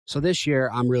So this year,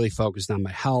 I'm really focused on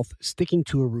my health, sticking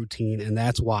to a routine, and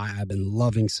that's why I've been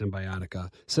loving Symbiotica.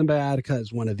 Symbiotica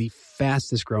is one of the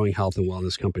fastest growing health and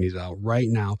wellness companies out right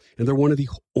now, and they're one of the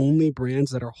only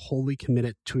brands that are wholly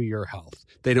committed to your health.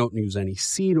 They don't use any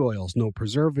seed oils, no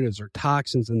preservatives or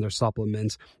toxins in their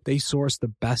supplements. They source the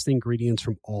best ingredients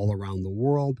from all around the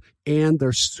world, and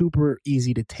they're super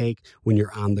easy to take when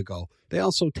you're on the go. They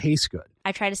also taste good.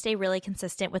 I try to stay really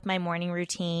consistent with my morning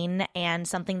routine, and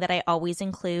something that I always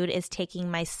include is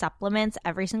taking my supplements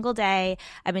every single day.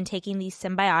 I've been taking these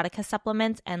Symbiotica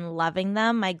supplements and loving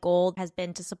them. My goal has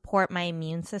been to support my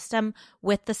immune system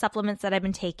with the supplements that I've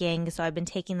been taking. So I've been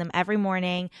taking them every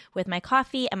morning with my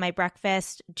coffee and my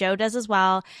breakfast. Joe does as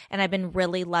well, and I've been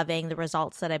really loving the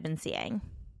results that I've been seeing.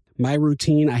 My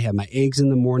routine, I have my eggs in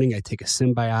the morning, I take a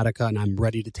Symbiotica, and I'm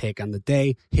ready to take on the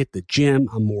day, hit the gym,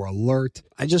 I'm more alert.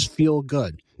 I just feel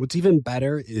good. What's even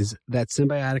better is that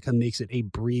Symbiotica makes it a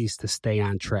breeze to stay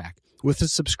on track. With a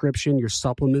subscription, your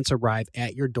supplements arrive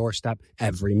at your doorstep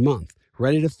every month.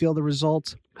 Ready to feel the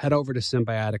results? Head over to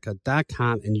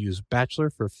Symbiotica.com and use Bachelor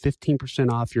for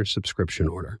 15% off your subscription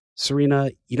order.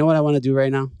 Serena, you know what I want to do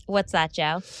right now? What's that,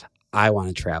 Joe? I want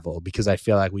to travel because I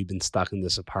feel like we've been stuck in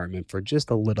this apartment for just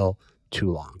a little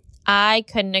too long. I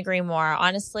couldn't agree more.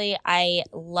 Honestly, I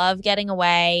love getting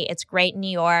away. It's great in New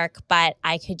York, but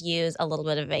I could use a little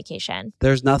bit of vacation.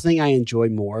 There's nothing I enjoy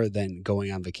more than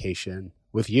going on vacation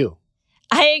with you.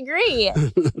 I agree.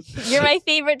 You're my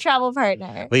favorite travel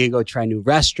partner. We can go try new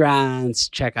restaurants,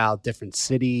 check out different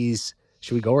cities.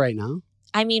 Should we go right now?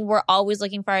 I mean, we're always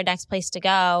looking for our next place to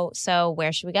go. So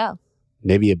where should we go?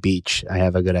 Maybe a beach. I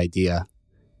have a good idea.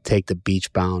 Take the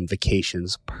Beachbound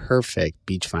Vacations Perfect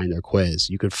Beach Finder quiz.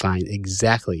 You could find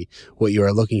exactly what you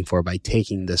are looking for by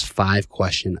taking this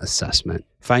 5-question assessment.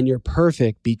 Find your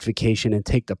perfect beach vacation and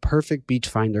take the Perfect Beach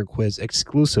Finder quiz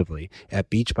exclusively at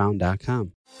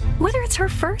beachbound.com. Whether it's her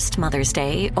first Mother's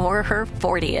Day or her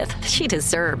 40th, she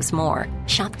deserves more.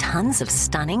 Shop tons of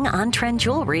stunning on-trend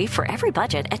jewelry for every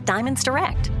budget at Diamonds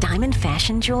Direct. Diamond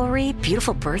fashion jewelry,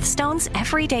 beautiful birthstones,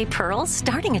 everyday pearls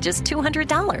starting at just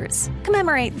 $200.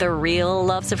 Commemorate the real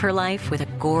loves of her life with a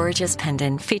gorgeous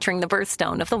pendant featuring the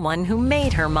birthstone of the one who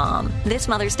made her mom. This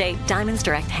Mother's Day, Diamonds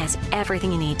Direct has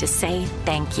everything you need to say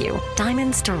thank you.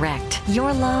 Diamonds Direct.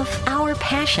 Your love, our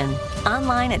passion.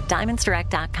 Online at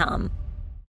diamondsdirect.com.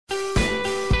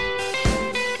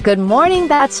 Good morning,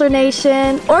 Bachelor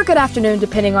Nation, or good afternoon,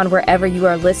 depending on wherever you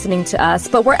are listening to us.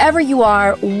 But wherever you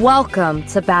are, welcome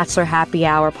to Bachelor Happy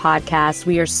Hour podcast.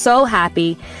 We are so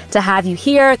happy to have you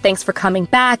here. Thanks for coming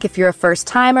back. If you're a first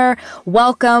timer,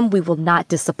 welcome. We will not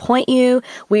disappoint you.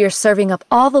 We are serving up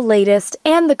all the latest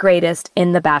and the greatest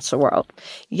in the Bachelor world.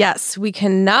 Yes, we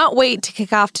cannot wait to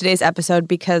kick off today's episode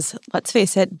because, let's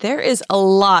face it, there is a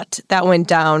lot that went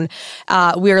down.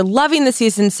 We are loving the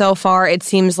season so far. It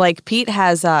seems like Pete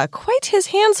has quite his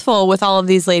hands full with all of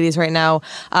these ladies right now.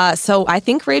 So I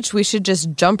think, Rach, we should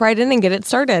just jump right in and get it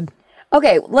started.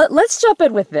 Okay, let's jump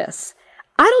in with this.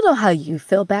 I don't know how you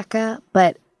feel, Becca,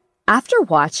 but after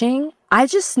watching, I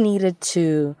just needed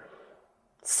to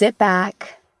sit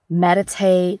back,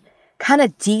 meditate, kind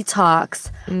of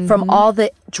detox from all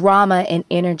the drama and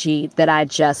energy that I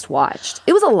just watched.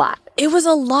 It was a lot. It was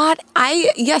a lot.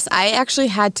 I actually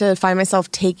had to find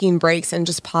myself taking breaks and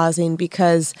just pausing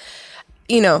because,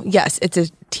 yes, it's a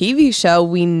TV show.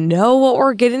 We know what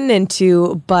we're getting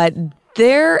into, but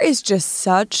there is just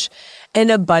such an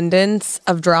abundance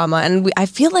of drama. And I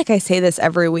feel like I say this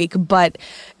every week, but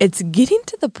it's getting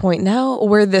to the point now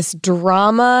where this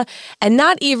drama, and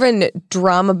not even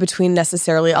drama between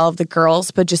necessarily all of the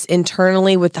girls, but just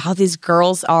internally with how these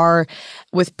girls are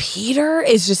with Peter,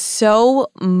 is just so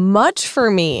much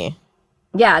for me.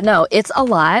 Yeah, no, it's a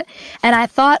lot. And I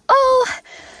thought,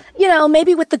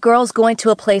 maybe with the girls going to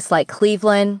a place like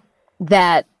Cleveland,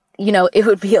 that it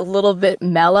would be a little bit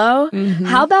mellow.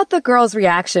 How about the girls'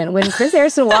 reaction when Chris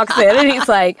Harrison walks in and he's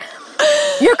like,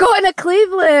 "You're going to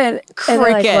Cleveland." Crickets. And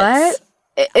they're like, what?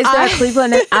 Is there a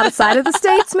Cleveland outside of the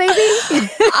States, maybe?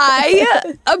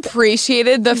 I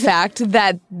appreciated the fact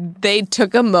that they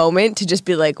took a moment to just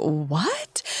be like,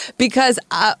 what? Because,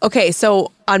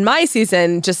 so on my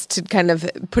season, just to kind of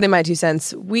put in my 2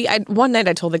 cents, one night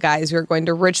I told the guys we were going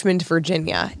to Richmond,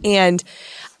 Virginia, and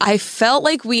I felt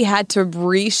like we had to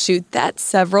reshoot that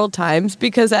several times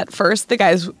because at first the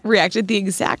guys reacted the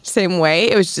exact same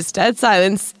way. It was just dead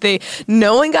silence.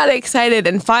 No one got excited.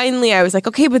 And finally I was like,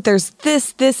 okay, but there's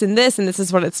this, and this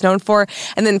is what it's known for.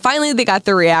 And then finally they got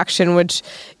the reaction, which,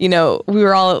 we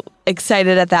were all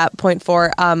excited at that point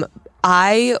for.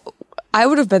 I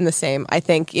would have been the same, I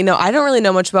think. I don't really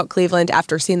know much about Cleveland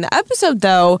after seeing the episode,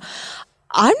 though.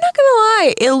 I'm not gonna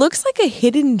lie, it looks like a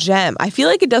hidden gem. I feel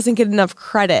like it doesn't get enough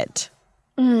credit.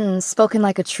 Spoken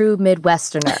like a true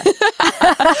Midwesterner.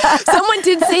 Someone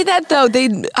did say that though.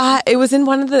 It was in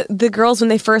one of the girls when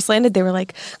they first landed. They were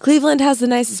like, Cleveland has the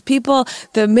nicest people.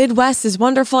 The Midwest is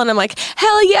wonderful. And I'm like,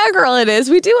 hell yeah, girl, it is.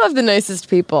 We do have the nicest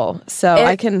people. So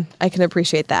I can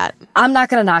appreciate that. I'm not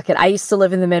going to knock it. I used to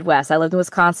live in the Midwest. I lived in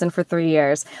Wisconsin for 3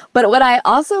 years. But what I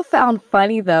also found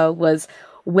funny though was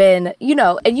when,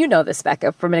 and you know this,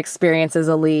 Becca, from an experience as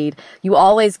a lead, you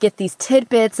always get these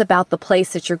tidbits about the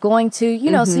place that you're going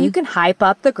to, so you can hype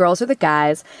up the girls or the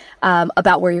guys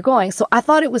about where you're going. So I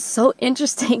thought it was so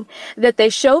interesting that they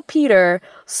show Peter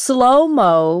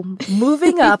slow-mo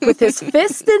moving up with his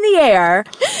fist in the air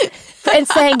and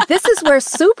saying, this is where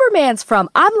Superman's from.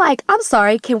 I'm like, I'm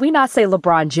sorry, can we not say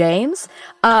LeBron James?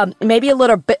 Maybe a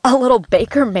little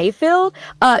Baker Mayfield,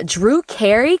 Drew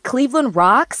Carey, Cleveland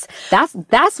Rocks.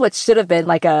 That's what should have been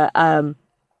like a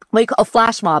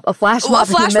flash mob. A flash mob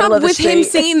in the middle of the with street. him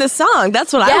singing the song.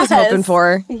 That's what I was hoping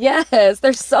for. Yes,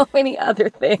 there's so many other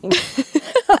things.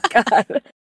 Oh, God.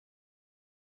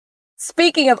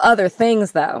 Speaking of other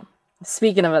things,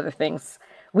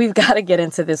 we've got to get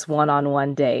into this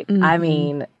one-on-one date. I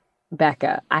mean,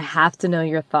 Becca, I have to know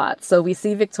your thoughts. So we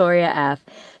see Victoria F.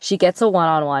 She gets a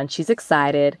one-on-one. She's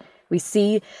excited. We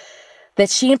see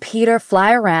that she and Peter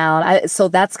fly around. So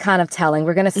that's kind of telling.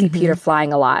 We're going to see Peter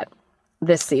flying a lot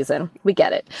this season. We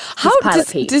get it.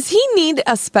 Does he need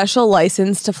a special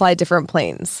license to fly different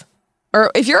planes? Or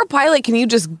if you're a pilot,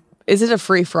 is it a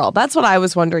free-for-all? That's what I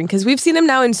was wondering, because we've seen him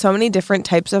now in so many different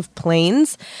types of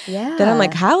planes that I'm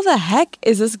like, how the heck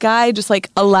is this guy just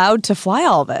like allowed to fly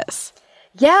all this?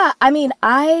 Yeah, I mean,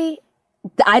 I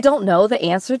don't know the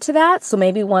answer to that, so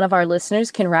maybe one of our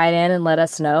listeners can write in and let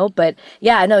us know. But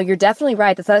yeah, no, you're definitely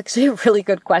right. That's actually a really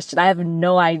good question. I have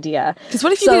no idea. Because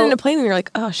what if you get in a plane and you're like,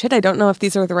 oh shit, I don't know if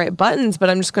these are the right buttons, but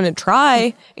I'm just going to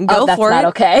try and go for it. That's not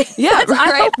okay. Yeah,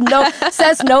 I hope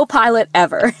says no pilot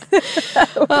ever.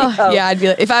 Yeah, I'd be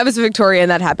like, if I was Victoria and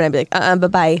that happened, I'd be like,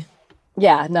 bye-bye.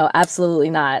 Yeah, no, absolutely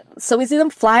not. So we see them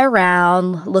fly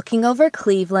around, looking over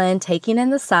Cleveland, taking in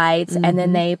the sights, and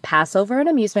then they pass over an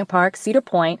amusement park, Cedar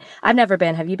Point. I've never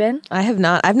been. Have you been? I have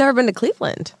not. I've never been to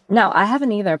Cleveland. No, I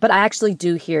haven't either. But I actually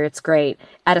do hear it's great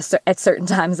at certain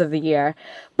times of the year.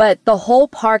 But the whole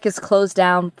park is closed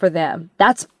down for them.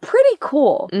 That's pretty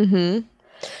cool. Mm-hmm.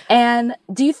 And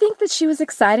do you think that she was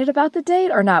excited about the date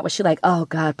or not? Was she like, oh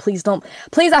God, please,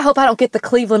 I hope I don't get the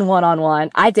Cleveland one-on-one.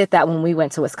 I did that when we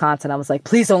went to Wisconsin. I was like,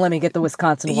 please don't let me get the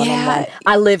Wisconsin one-on-one.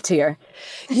 I lived here.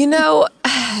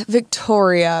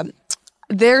 Victoria,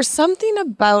 there's something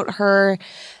about her,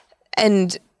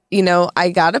 and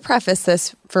I gotta preface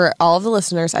this for all of the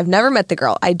listeners. I've never met the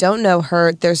girl. I don't know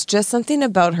her. There's just something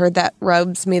about her that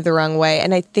rubs me the wrong way.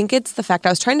 And I think it's the fact, I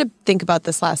was trying to think about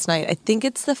this last night. I think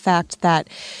it's the fact that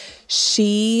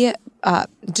she,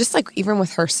 just like even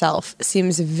with herself,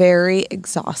 seems very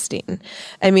exhausting.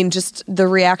 I mean, just the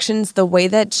reactions, the way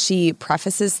that she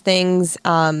prefaces things,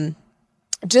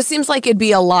 just seems like it'd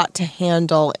be a lot to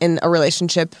handle in a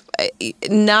relationship.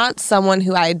 Not someone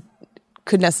who I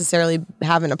could necessarily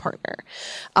have in a partner.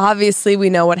 Obviously, we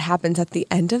know what happens at the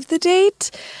end of the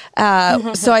date.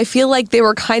 So I feel like they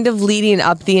were kind of leading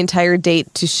up the entire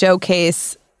date to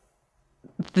showcase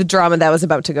the drama that was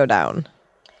about to go down.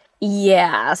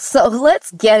 Yeah, so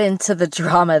let's get into the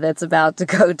drama that's about to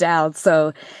go down.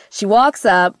 So she walks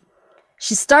up,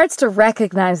 she starts to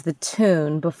recognize the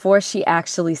tune before she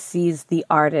actually sees the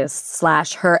artist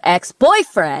 / her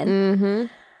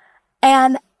ex-boyfriend.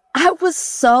 And I was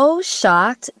so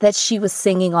shocked that she was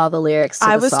singing all the lyrics to the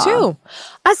song. I was too.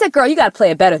 I said, girl, you got to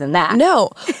play it better than that. No.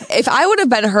 If I would have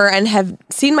been her and have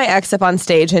seen my ex up on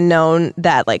stage and known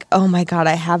that, like, oh my God,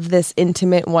 I have this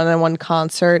intimate one-on-one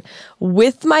concert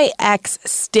with my ex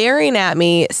staring at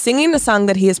me, singing a song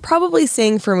that he has probably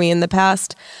sang for me in the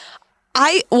past,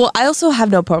 I also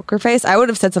have no poker face. I would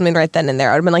have said something right then and there.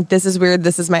 I would have been like, this is weird.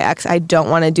 This is my ex. I don't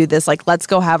want to do this. Like, let's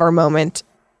go have our moment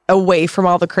away from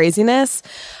all the craziness.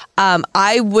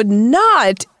 I would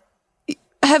not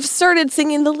have started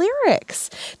singing the lyrics.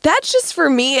 That's just, for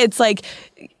me, it's like,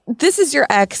 this is your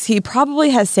ex. He probably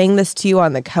has sang this to you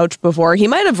on the couch before. He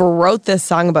might have wrote this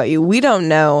song about you. We don't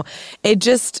know. It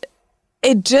just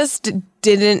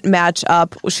didn't match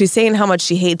up. She's saying how much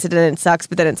she hates it and it sucks,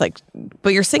 but then it's like,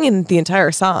 but you're singing the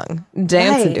entire song.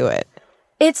 Dance and do it.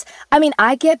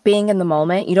 I get being in the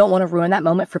moment. You don't want to ruin that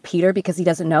moment for Peter because he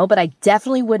doesn't know, but I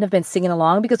definitely wouldn't have been singing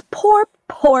along because poor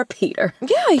Peter.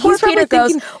 Yeah, poor Peter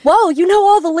goes, whoa, you know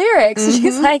all the lyrics. And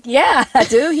she's like, yeah, I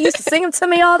do. He used to sing them to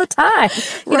me all the time.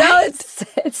 You know,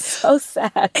 it's so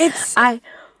sad.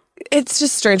 It's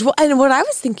just strange. Well, and what I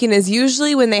was thinking is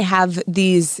usually when they have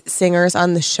these singers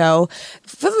on the show,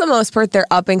 for the most part, they're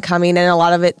up and coming, and a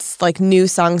lot of it's like new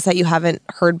songs that you haven't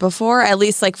heard before. At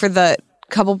least like for the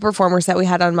couple performers that we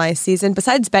had on my season,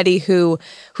 besides Betty, who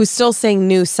still sang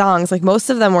new songs, like most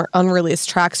of them were unreleased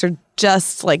tracks or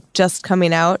just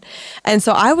coming out. And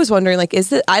so I was wondering, like,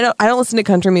 is it? I don't listen to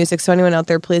country music, so anyone out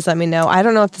there, please let me know. I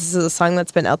don't know if this is a song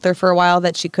that's been out there for a while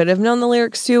that she could have known the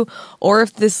lyrics to, or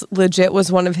if this legit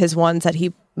was one of his ones that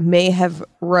he may have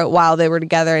wrote while they were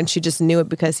together, and she just knew it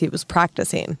because he was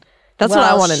practicing. That's what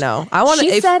I want to know. I want to.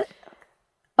 She said,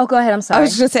 "Oh, go ahead. I'm sorry." I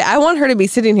was just gonna say I want her to be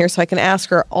sitting here so I can ask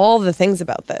her all the things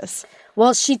about this.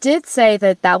 Well, she did say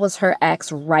that was her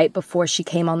ex right before she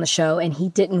came on the show, and he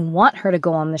didn't want her to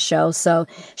go on the show. So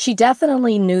she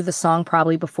definitely knew the song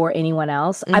probably before anyone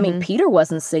else. I mean, Peter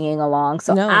wasn't singing along,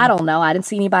 so I don't know. I didn't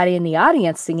see anybody in the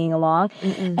audience singing along.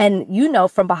 And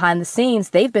from behind the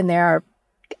scenes, they've been there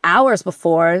hours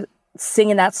before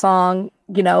singing that song,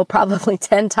 probably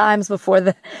 10 times before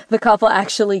the couple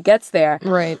actually gets there.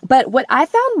 Right. But what I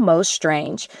found most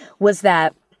strange was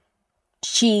that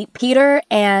Peter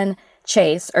and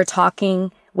Chase are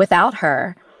talking without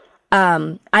her.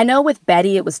 I know with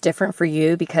Betty it was different for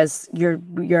you because you're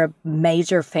a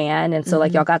major fan, and so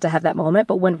like y'all got to have that moment.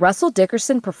 But when Russell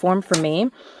Dickerson performed for me,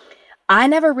 I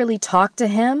never really talked to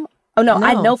him. Oh no,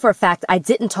 I know for a fact I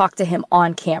didn't talk to him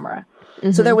on camera.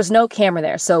 So there was no camera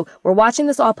there. So we're watching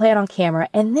this all play out on camera,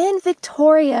 and then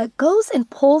Victoria goes and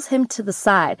pulls him to the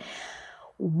side.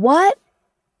 What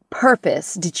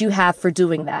purpose did you have for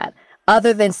doing that?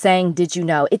 Other than saying, did you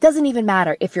know? It doesn't even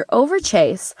matter. If you're over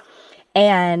Chase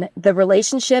and the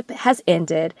relationship has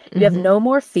ended, you have no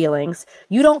more feelings,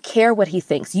 you don't care what he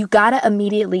thinks. You got to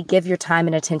immediately give your time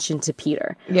and attention to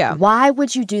Peter. Yeah. Why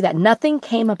would you do that? Nothing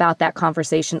came about that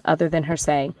conversation other than her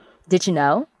saying, did you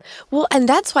know? Well, and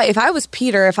that's why if I was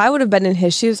Peter, if I would have been in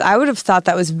his shoes, I would have thought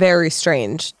that was very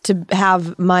strange to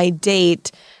have my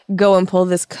date go and pull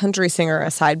this country singer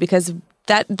aside, because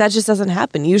that just doesn't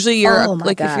happen. Usually you're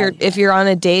if you're on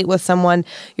a date with someone,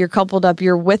 you're coupled up,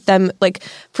 you're with them. Like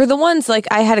for the ones, like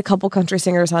I had a couple country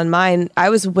singers on mine. I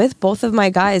was with both of my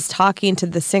guys talking to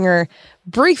the singer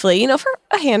briefly, for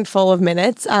a handful of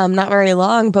minutes, not very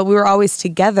long, but we were always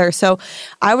together. So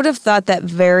I would have thought that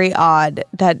very odd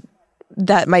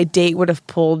that my date would have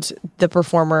pulled the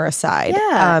performer aside.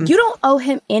 Yeah, you don't owe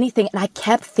him anything. And I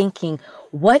kept thinking,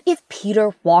 what if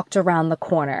Peter walked around the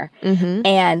corner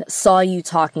and saw you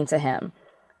talking to him?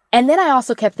 And then I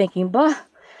also kept thinking,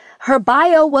 her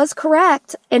bio was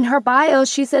correct. In her bio,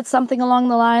 she said something along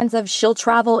the lines of she'll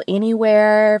travel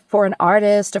anywhere for an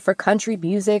artist or for country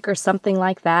music or something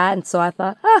like that. And so I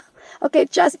thought, okay,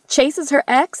 just Chase is her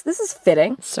ex. This is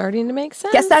fitting. Starting to make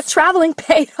sense. Guess that traveling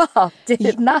paid off, did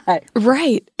it not?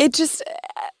 Right. It just,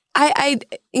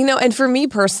 and for me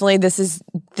personally, this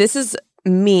is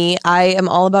me. I am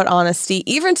all about honesty,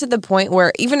 even to the point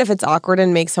where even if it's awkward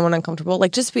and makes someone uncomfortable,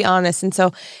 like just be honest. And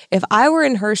so if I were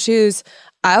in her shoes,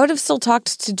 I would have still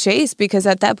talked to Chase, because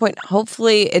at that point,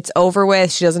 hopefully it's over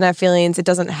with. She doesn't have feelings. It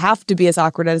doesn't have to be as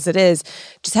awkward as it is.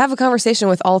 Just have a conversation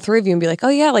with all three of you and be like, oh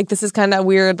yeah, like this is kind of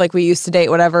weird. Like we used to date,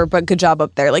 whatever, but good job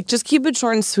up there. Like just keep it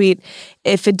short and sweet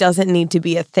if it doesn't need to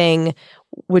be a thing,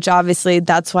 which obviously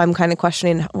that's why I'm kind of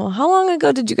questioning, well, how long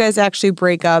ago did you guys actually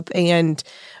break up, and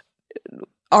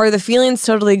are the feelings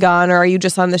totally gone, or are you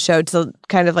just on the show to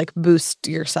kind of like boost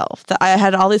yourself? I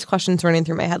had all these questions running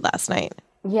through my head last night.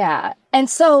 Yeah. And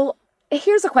so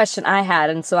here's a question I had,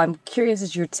 and so I'm curious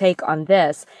as your take on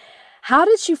this. How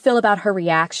did you feel about her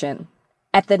reaction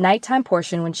at the nighttime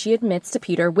portion when she admits to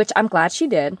Peter, which I'm glad she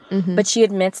did, but she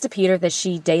admits to Peter that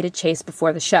she dated Chase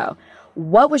before the show?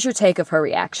 What was your take of her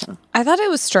reaction? I thought it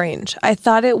was strange. I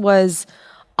thought it was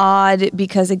odd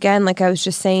because, again, like I was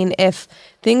just saying, if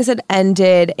things had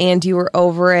ended and you were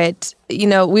over it,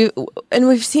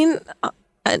 we've seen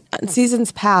in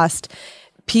seasons past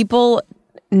people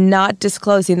not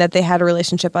disclosing that they had a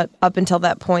relationship up until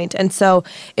that point. And so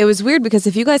it was weird because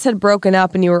if you guys had broken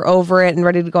up and you were over it and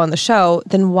ready to go on the show,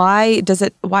 then why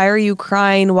are you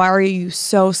crying? Why are you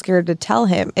so scared to tell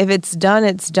him? If it's done,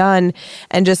 it's done,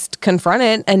 and just confront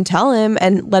it and tell him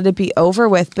and let it be over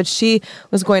with. But she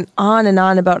was going on and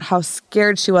on about how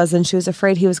scared she was, and she was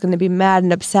afraid he was going to be mad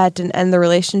and upset and end the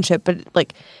relationship. But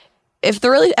like,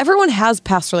 everyone has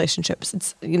past relationships.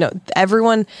 It's,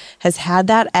 everyone has had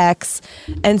that ex.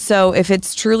 And so if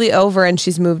it's truly over and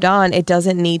she's moved on, it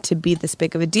doesn't need to be this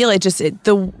big of a deal.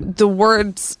 The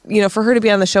words, for her to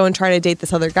be on the show and try to date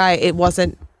this other guy, it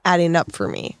wasn't adding up for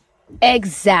me.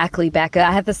 Exactly, Becca.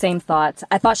 I have the same thoughts.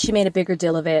 I thought she made a bigger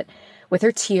deal of it with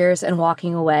her tears and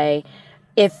walking away.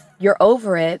 if you're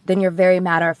over it, then you're very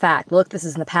matter of fact. Look, this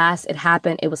is in the past. It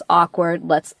happened. It was awkward.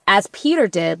 As Peter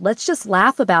did, let's just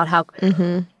laugh about how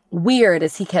weird,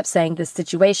 as he kept saying, this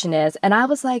situation is. And I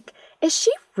was like, is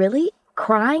she really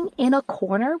crying in a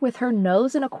corner with her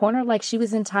nose in a corner like she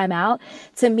was in timeout?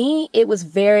 To me, it was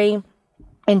very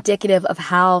indicative of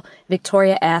how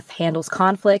Victoria F handles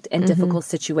conflict and difficult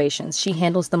situations. She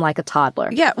handles them like a toddler.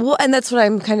 Yeah, well, and that's what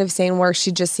I'm kind of saying, where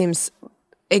she just seems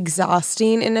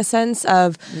exhausting in a sense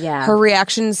of her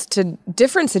reactions to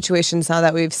different situations now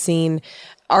that we've seen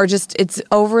are just, it's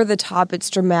over the top, it's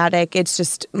dramatic, it's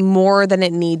just more than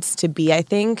it needs to be, I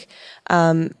think.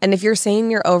 And if you're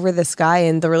saying you're over this guy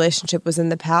and the relationship was in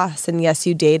the past, and yes,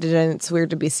 you dated and it's weird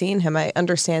to be seeing him, I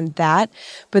understand that.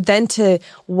 But then to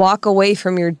walk away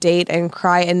from your date and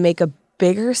cry and make a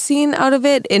bigger scene out of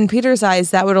it, in Peter's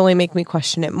eyes, that would only make me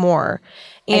question it more.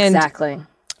 And, exactly.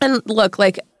 And look,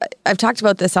 like I've talked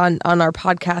about this on our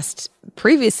podcast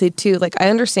previously too, like I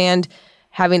understand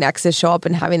having exes show up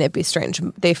and having it be strange.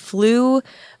 They flew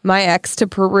my ex to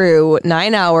Peru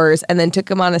 9 hours and then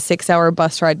took him on a 6-hour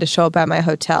bus ride to show up at my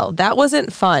hotel. That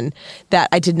wasn't fun. That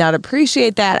I did not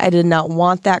appreciate that. I did not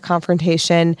want that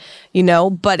confrontation, you know,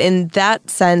 but in that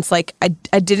sense, like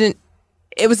I didn't,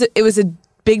 it was a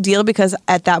big deal because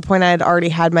at that point I had already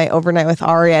had my overnight with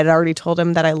Ari. I had already told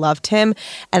him that I loved him,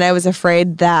 and I was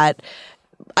afraid that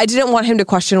I didn't want him to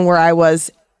question where I was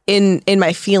in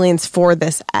my feelings for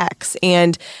this ex.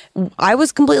 And I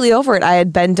was completely over it. I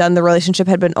had been done. The relationship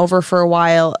had been over for a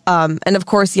while. And of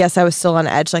course, yes, I was still on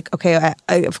edge. Like, okay,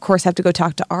 I of course have to go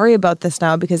talk to Ari about this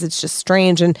now because it's just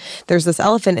strange. And there's this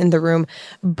elephant in the room.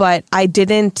 But I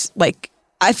didn't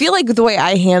I feel like the way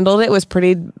I handled it was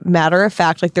pretty matter of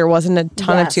fact. Like there wasn't a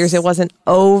ton of tears. It wasn't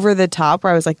over the top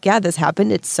where I was like, yeah, this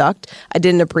happened. It sucked. I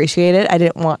didn't appreciate it. I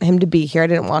didn't want him to be here. I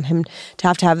didn't want him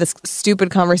to have this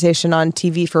stupid conversation on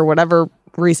TV for whatever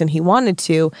reason he wanted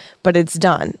to, but it's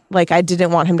done. Like I didn't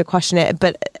want him to question it,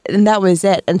 and that was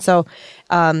it. And so,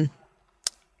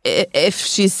 if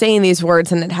she's saying these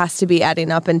words and it has to be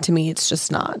adding up, and to me, it's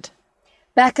just not.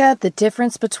 Becca, the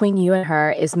difference between you and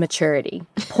her is maturity.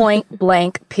 Point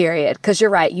blank, period. Because you're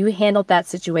right. You handled that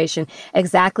situation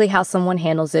exactly how someone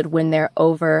handles it when they're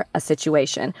over a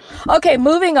situation. Okay,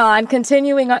 moving on.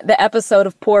 Continuing the episode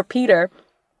of Poor Peter.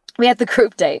 We had the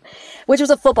group date, which was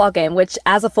a football game, which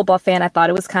as a football fan, I thought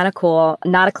it was kind of cool.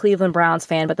 Not a Cleveland Browns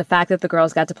fan, but the fact that the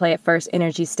girls got to play at First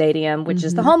Energy Stadium, which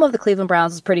is the home of the Cleveland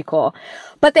Browns, is pretty cool.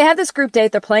 But they have this group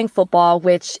date. They're playing football,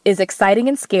 which is exciting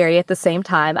and scary at the same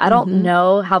time. I don't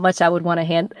know how much I would want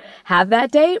to have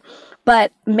that date,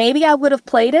 but maybe I would have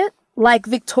played it like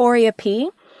Victoria P.,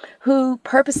 who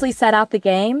purposely set out the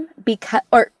game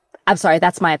I'm sorry,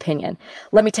 that's my opinion.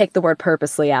 Let me take the word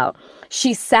purposely out.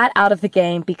 She sat out of the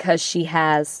game because she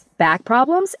has back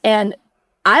problems. And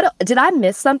did I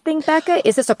miss something, Becca?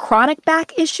 Is this a chronic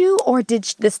back issue, or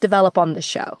did this develop on the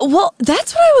show? Well,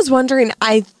 that's what I was wondering.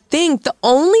 I think the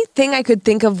only thing I could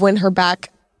think of when her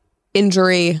back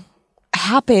injury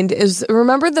happened is,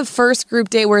 remember the first group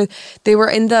day where they were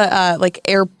in the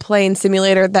airplane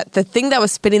simulator, that the thing that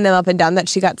was spinning them up and down that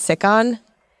she got sick on?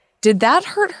 Did that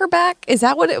hurt her back? Is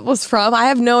that what it was from? I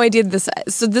have no idea.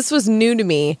 So this was new to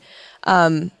me.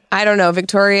 I don't know.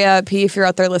 Victoria P., if you're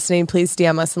out there listening, please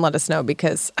DM us and let us know,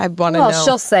 because I want to know. Well,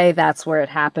 she'll say that's where it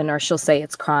happened, or she'll say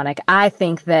it's chronic. I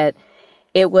think that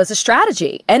it was a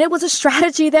strategy, and it was a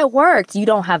strategy that worked. You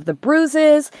don't have the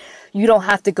bruises. You don't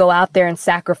have to go out there and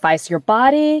sacrifice your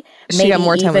body. She got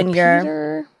more time with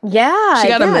Peter. Yeah. She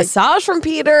got a massage from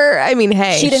Peter. I mean,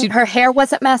 hey. Her hair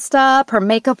wasn't messed up. Her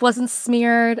makeup wasn't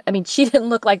smeared. I mean, she didn't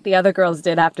look like the other girls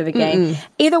did after the game.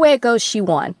 Either way it goes, she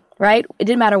won, right? It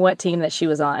didn't matter what team that she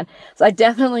was on. So I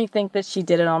definitely think that she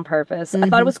did it on purpose. I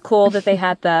thought it was cool that they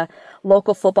had the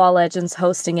local football legends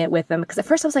hosting it with them, because at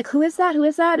first I was like, who is that? Who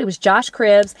is that? It was Josh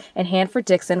Cribbs and Hanford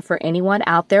Dixon, for anyone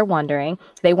out there wondering.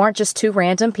 They weren't just two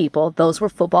random people. Those were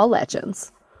football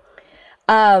legends.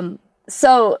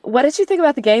 So what did you think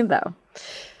about the game, though?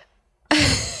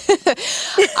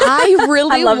 I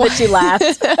really I love that you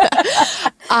laughed.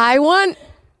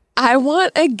 I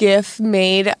want a GIF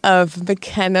made of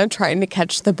McKenna trying to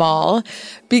catch the ball,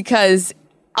 because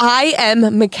I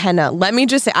am McKenna. Let me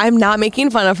just say, I'm not making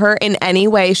fun of her in any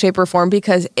way, shape, or form,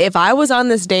 because if I was on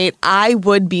this date, I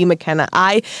would be McKenna.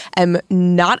 I am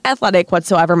not athletic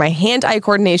whatsoever. My hand-eye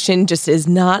coordination just is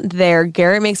not there.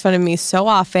 Garrett makes fun of me so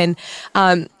often.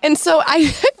 And so I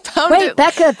found Wait,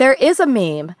 Becca, there is a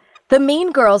meme. The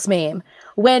Mean Girls meme.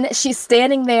 When she's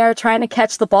standing there trying to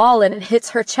catch the ball and it hits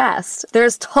her chest.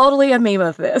 There's totally a meme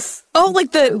of this. Oh,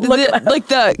 like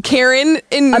the Karen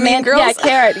in Mean Girls? Yeah,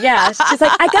 Karen. Yeah. She's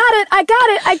like, I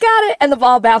got it. And the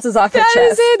ball bounces off her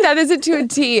chest. That is it to a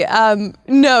T.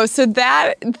 No, so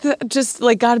just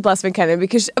like, God bless McKenna,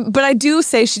 but I do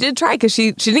say she did try because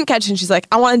she didn't catch it and she's like,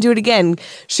 I want to do it again.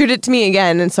 Shoot it to me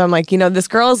again. And so I'm like, this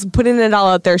girl's putting it all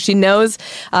out there. She knows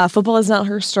football is not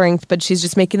her strength, but she's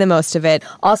just making the most of it.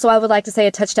 Also, I would like to say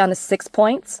a touchdown is 6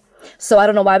 points. So I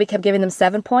don't know why we kept giving them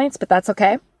 7 points, but that's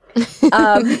okay.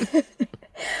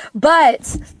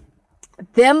 But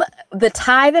the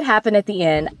tie that happened at the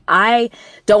end, I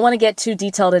don't want to get too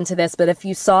detailed into this, but if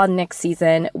you saw next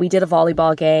season, we did a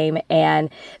volleyball game and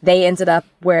they ended up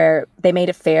where they made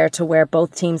it fair to where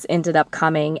both teams ended up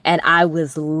coming. And I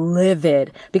was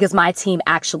livid because my team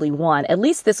actually won. At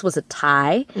least this was a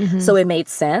tie. So it made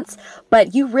sense.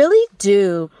 But you really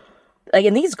do. Like,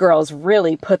 and these girls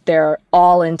really put their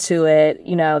all into it.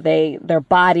 Their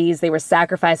bodies, they were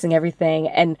sacrificing everything.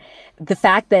 And the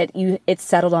fact that it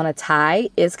settled on a tie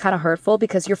is kind of hurtful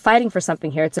because you're fighting for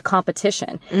something here. It's a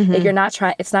competition.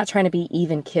 It's not trying to be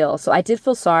even kill. So I did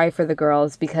feel sorry for the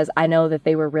girls because I know that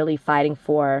they were really fighting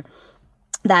for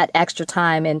that extra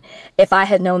time. And if I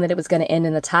had known that it was going to end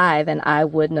in a tie, then I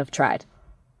wouldn't have tried.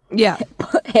 Yeah.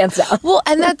 Hands down. Well,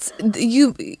 and that's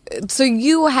you. So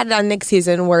you had it on Nick's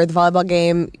season where the volleyball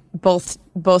game, both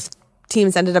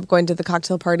teams ended up going to the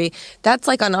cocktail party. That's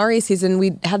like on Ari's season,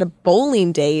 we had a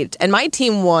bowling date and my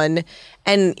team won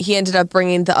and he ended up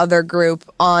bringing the other group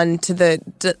on to the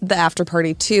after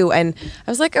party too. And I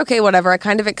was like, okay, whatever. I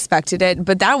kind of expected it.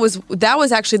 But that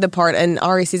was actually the part in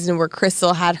Ari's season where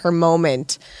Crystal had her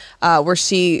moment where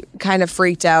she kind of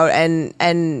freaked out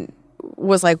and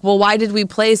was like, well, why did we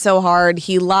play so hard?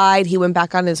 He lied. He went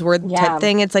back on his word type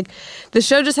thing. It's like the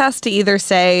show just has to either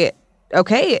say,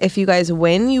 okay, if you guys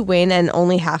win, you win, and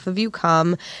only half of you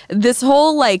come. This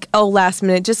whole like, oh, last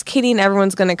minute, just kidding,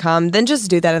 everyone's going to come. Then just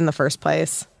do that in the first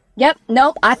place. Yep.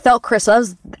 Nope. I felt Crystal. I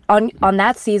was on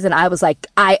that season. I was like,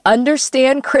 I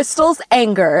understand Crystal's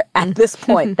anger at this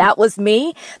point. That was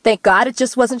me. Thank God it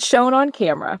just wasn't shown on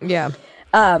camera. Yeah.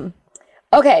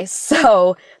 Okay,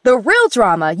 so the real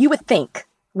drama, you would think,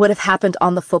 would have happened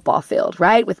on the football field,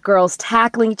 right? With girls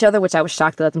tackling each other, which I was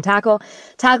shocked to let them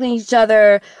tackling each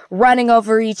other, running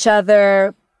over each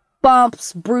other,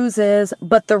 bumps, bruises.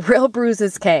 But the real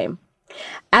bruises came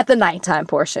at the nighttime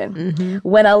portion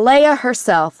when Alea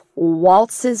herself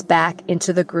waltzes back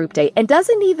into the group date and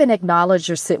doesn't even acknowledge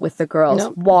or sit with the girls,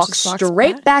 walks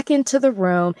straight back into the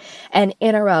room and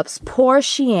interrupts poor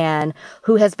Sheann,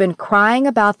 who has been crying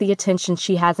about the attention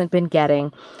she hasn't been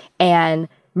getting. And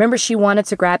remember, she wanted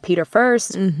to grab Peter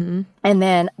first. And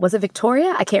then, was it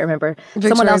Victoria? I can't remember.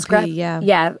 Someone else grabbed.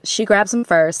 Yeah, she grabs him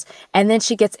first. And then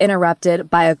she gets interrupted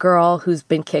by a girl who's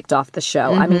been kicked off the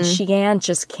show. I mean, Sheann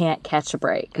just can't catch a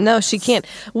break. No, she can't.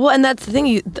 Well, and that's the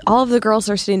thing. All of the girls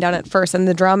are sitting down at first. And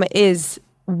the drama is,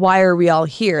 why are we all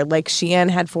here? Like, Sheann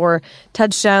had 4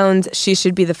 touchdowns. She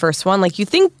should be the first one. Like, you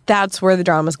think that's where the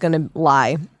drama's going to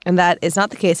lie. And that is not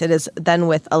the case. It is then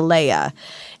with Alea.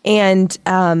 And,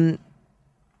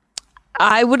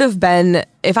 I would have been,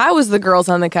 if I was the girls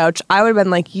on the couch, I would have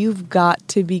been like, you've got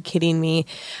to be kidding me.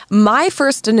 My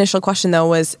first initial question, though,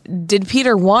 was, did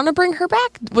Peter want to bring her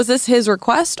back? Was this his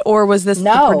request? Or was this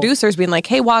the producers being like,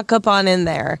 hey, walk up on in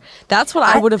there? That's what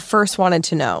I would have first wanted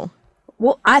to know.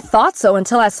 Well, I thought so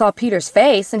until I saw Peter's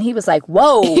face and he was like,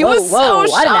 whoa, so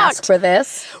I didn't ask for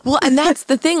this. Well, and that's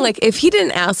the thing. Like, if he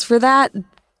didn't ask for that,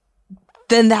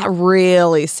 then that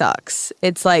really sucks.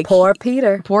 It's like poor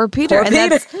Peter.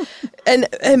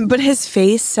 And but his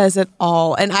face says it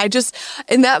all. And I just,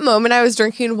 in that moment, I was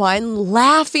drinking wine,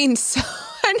 laughing so.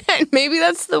 And maybe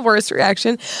that's the worst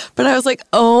reaction, but I was like,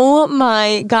 oh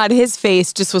my God, his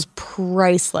face just was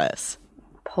priceless.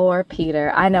 Poor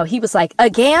Peter. I know. He was like,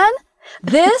 again?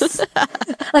 This?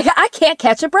 Like, I can't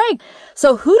catch a break.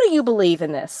 So who do you believe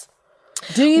in this?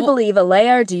 Do you believe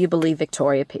Alea or do you believe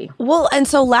Victoria P? Well, and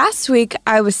so last week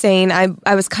I was saying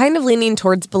I was kind of leaning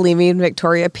towards believing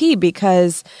Victoria P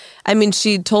because, I mean,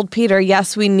 she told Peter,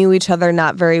 yes, we knew each other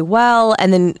not very well.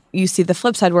 And then you see the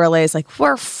flip side where Alea's like,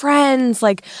 we're friends.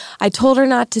 Like, I told her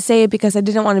not to say it because I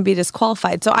didn't want to be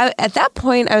disqualified. So at that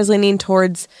point, I was leaning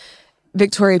towards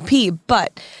Victoria P.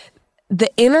 But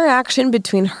the interaction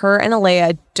between her and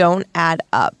Alea don't add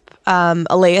up.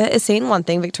 Alea is saying one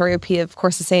thing, Victoria P, of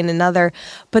course, is saying another.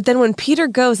 But then when Peter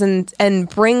goes and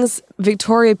brings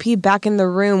Victoria P back in the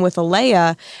room with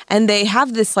Alea, and they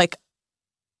have this, like,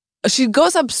 she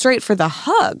goes up straight for the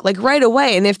hug, like right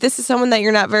away. And if this is someone that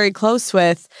you're not very close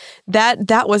with,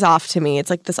 that was off to me. It's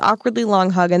like this awkwardly long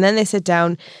hug. And then they sit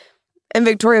down. And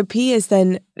Victoria P is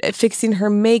then fixing her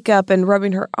makeup and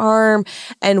rubbing her arm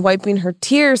and wiping her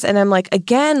tears. And I'm like,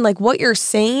 again, like what you're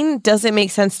saying doesn't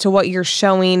make sense to what you're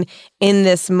showing in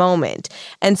this moment.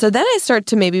 And so then I start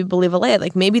to maybe believe Alea,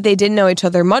 like maybe they did know each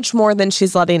other much more than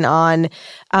she's letting on.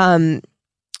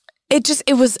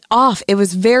 It was off. It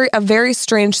was a very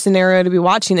strange scenario to be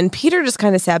watching. And Peter just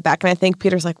kind of sat back. And I think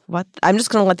Peter's like, what? I'm just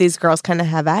going to let these girls kind of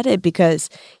have at it because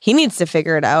he needs to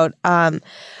figure it out.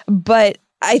 But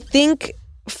I think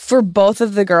for both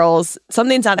of the girls,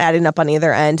 something's not adding up on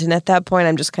either end. And at that point,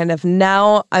 I'm just kind of,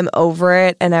 now I'm over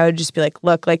it. And I would just be like,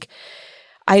 look, like,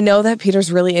 I know that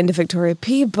Peter's really into Victoria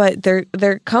P, but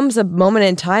there comes a moment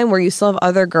in time where you still have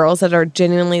other girls that are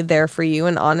genuinely there for you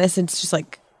and honest. It's just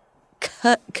like,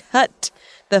 cut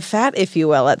the fat, if you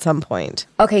will, at some point.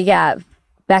 Okay, yeah.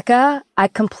 Becca, I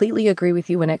completely agree with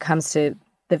you when it comes to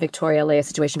the Victoria Alea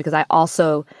situation because I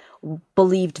also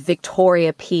believed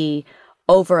Victoria P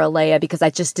over Alea because I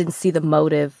just didn't see the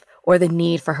motive or the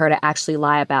need for her to actually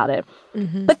lie about it.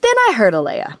 Mm-hmm. But then I heard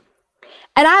Alea.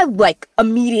 And I like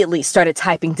immediately started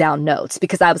typing down notes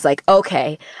because I was like,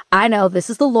 okay, I know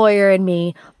this is the lawyer in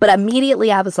me, but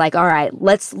immediately I was like, all right,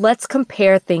 let's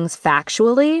compare things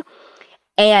factually.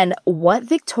 And what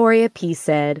Victoria P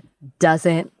said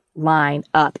doesn't line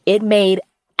up. It made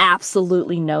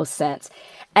absolutely no sense.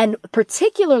 And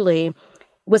particularly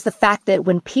was the fact that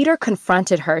when Peter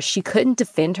confronted her, she couldn't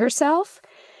defend herself.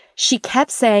 She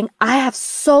kept saying, I have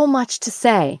so much to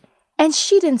say. And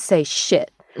she didn't say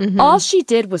shit. Mm-hmm. All she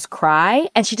did was cry,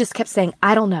 and she just kept saying,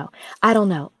 I don't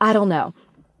know.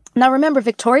 Now, remember,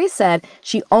 Victoria said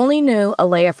she only knew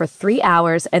Alea for 3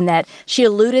 hours and that she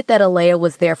alluded that Alea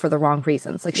was there for the wrong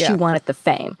reasons. Like, she wanted the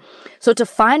fame. So to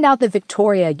find out that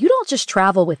Victoria, you don't just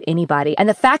travel with anybody. And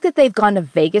the fact that they've gone to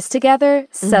Vegas together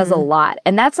says a lot.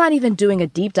 And that's not even doing a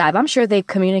deep dive. I'm sure they've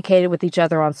communicated with each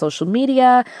other on social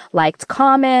media, liked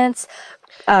comments.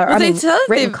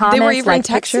 Written comments, they were even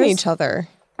texting pictures. each other.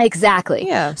 Exactly.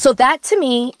 Yeah. So that to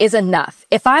me is enough.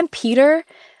 If I'm Peter,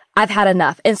 I've had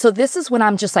enough. And so this is when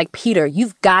I'm just like, Peter,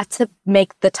 you've got to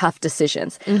make the tough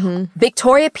decisions. Mm-hmm.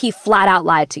 Victoria P flat out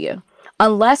lied to you.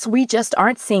 Unless we just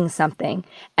aren't seeing something.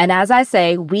 And as I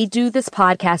say, we do this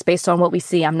podcast based on what we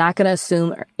see. I'm not going to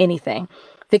assume anything.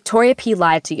 Victoria P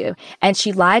lied to you. And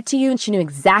she lied to you and she knew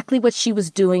exactly what she was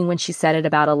doing when she said it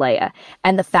about Alea.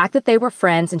 And the fact that they were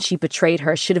friends and she betrayed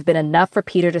her should have been enough for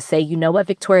Peter to say, you know what,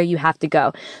 Victoria, you have to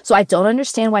go. So I don't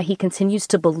understand why he continues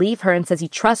to believe her and says he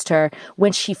trusts her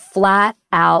when she flat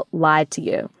out lied to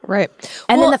you. Right.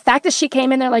 And then the fact that she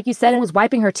came in there, like you said, and was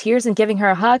wiping her tears and giving her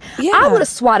a hug, I would have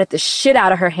swatted the shit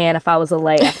out of her hand if I was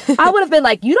Alea. I would have been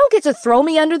like, you don't get to throw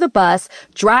me under the bus,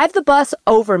 drive the bus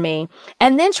over me,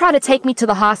 and then try to take me to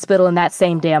the hospital in that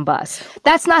same damn bus.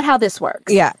 That's not how this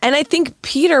works. Yeah. And I think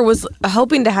Peter was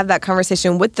hoping to have that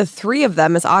conversation with the three of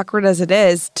them, as awkward as it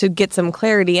is, to get some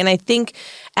clarity. And I think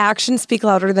actions speak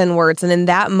louder than words. And in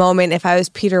that moment, if I was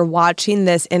Peter watching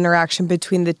this interaction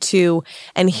between the two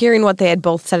and hearing what they had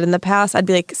both said in the past, I'd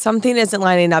be like, something isn't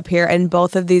lining up here. And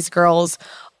both of these girls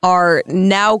are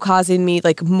now causing me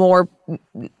like more,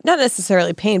 not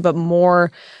necessarily pain, but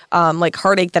more like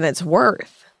heartache than it's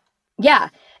worth. Yeah.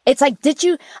 It's like,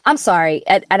 I'm sorry,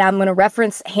 and I'm going to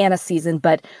reference Hannah's season,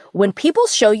 but when people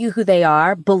show you who they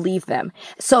are, believe them.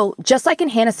 So just like in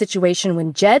Hannah's situation,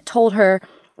 when Jed told her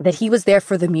that he was there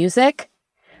for the music,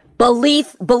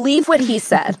 believe what he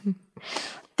said.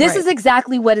 This is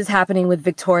exactly what is happening with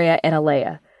Victoria and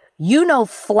Alea. You know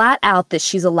flat out that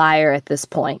she's a liar at this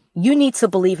point. You need to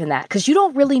believe in that because you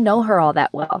don't really know her all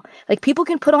that well. Like, people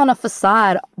can put on a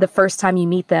facade the first time you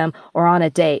meet them or on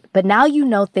a date, but now you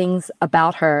know things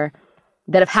about her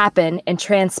that have happened and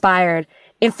transpired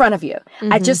in front of you.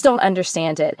 Mm-hmm. I just don't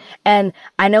understand it. And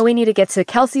I know we need to get to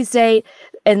Kelsey's date,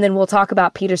 and then we'll talk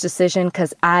about Peter's decision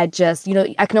because I just,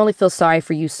 I can only feel sorry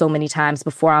for you so many times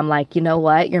before I'm like, you know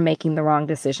what? You're making the wrong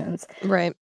decisions.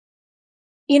 Right.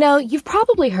 You've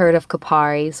probably heard of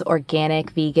Kopari's organic,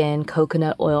 vegan,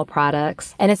 coconut oil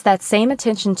products, and it's that same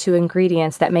attention to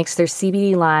ingredients that makes their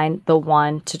CBD line the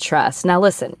one to trust. Now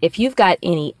listen, if you've got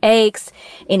any aches,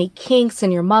 any kinks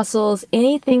in your muscles,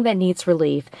 anything that needs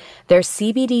relief, their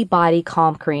CBD Body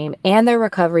Calm Cream and their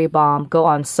Recovery Balm go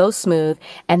on so smooth,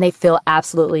 and they feel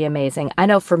absolutely amazing. I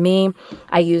know for me,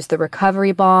 I use the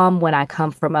Recovery Balm when I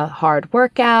come from a hard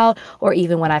workout or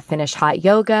even when I finish hot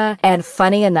yoga, and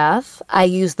funny enough, I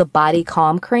use use the body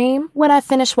calm cream when I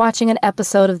finish watching an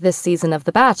episode of this season of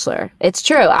The Bachelor. It's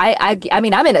true. I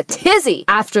mean, I'm in a tizzy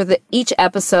after each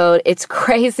episode. It's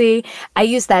crazy. I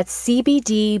use that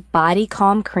CBD body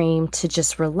calm cream to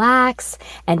just relax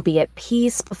and be at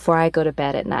peace before I go to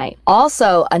bed at night.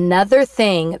 Also, another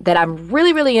thing that I'm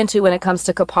really, really into when it comes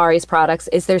to Kopari's products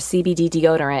is their CBD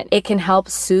deodorant. It can help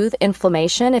soothe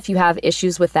inflammation if you have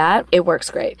issues with that. It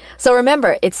works great. So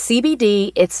remember, it's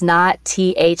CBD, it's not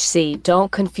THC.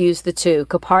 Don't confuse the two.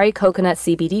 Kopari coconut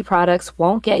CBD products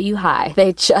won't get you high.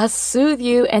 They just soothe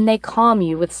you and they calm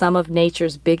you with some of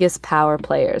nature's biggest power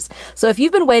players. So if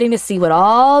you've been waiting to see what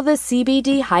all the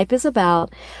CBD hype is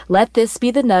about, let this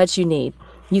be the nudge you need.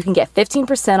 You can get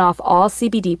 15% off all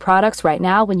CBD products right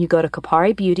now when you go to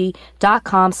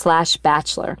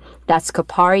koparibeauty.com/bachelor. That's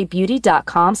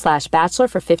koparibeauty.com/bachelor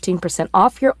for 15%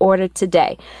 off your order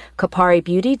today.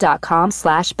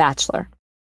 koparibeauty.com/bachelor.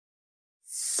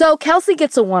 So Kelsey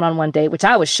gets a one-on-one date, which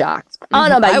I was shocked. I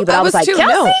don't know about you, but I was like, too,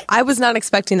 Kelsey? No, I was not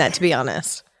expecting that, to be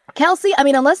honest. Kelsey, I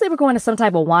mean, unless they were going to some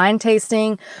type of wine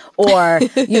tasting or,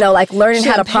 like learning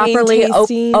how to properly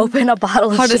open a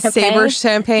bottle of champagne. How to savor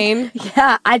champagne.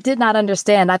 Yeah, I did not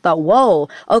understand. I thought, whoa,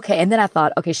 okay. And then I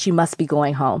thought, okay, she must be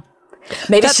going home.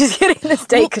 Maybe she's getting this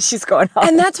date because she's going home.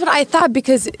 And that's what I thought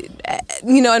because,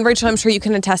 and Rachel, I'm sure you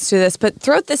can attest to this, but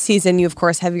throughout the season, you, of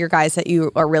course, have your guys that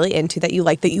you are really into, that you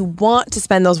like, that you want to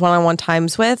spend those one-on-one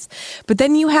times with. But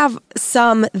then you have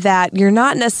some that you're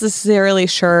not necessarily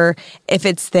sure if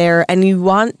it's there and you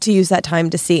want to use that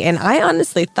time to see. And I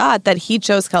honestly thought that he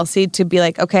chose Kelsey to be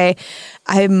like, okay,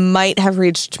 I might have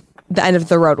reached the end of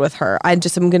the road with her. I'm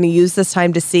going to use this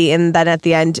time to see. And then at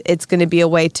the end, it's going to be a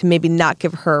way to maybe not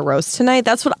give her a rose tonight.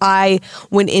 That's what I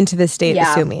went into this date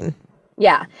assuming.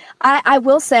 Yeah. I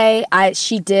will say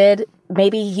she did.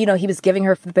 Maybe, he was giving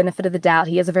her the benefit of the doubt.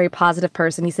 He is a very positive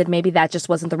person. He said maybe that just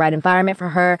wasn't the right environment for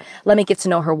her. Let me get to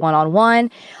know her one-on-one.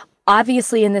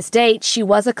 Obviously, in this date, she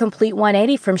was a complete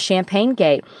 180 from Champagne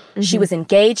Gate. Mm-hmm. She was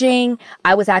engaging.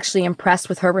 I was actually impressed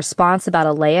with her response about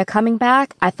Alea coming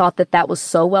back. I thought that was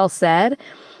so well said.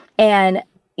 And,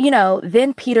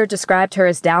 then Peter described her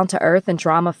as down to earth and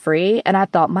drama free. And I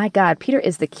thought, my God, Peter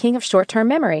is the king of short-term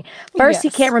memory. First, He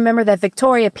can't remember that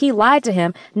Victoria P lied to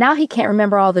him. Now he can't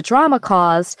remember all the drama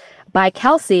caused by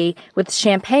Kelsey with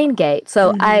Champagne Gate.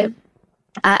 So I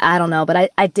don't know, but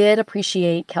I did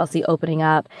appreciate Kelsey opening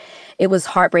up. It was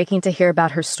heartbreaking to hear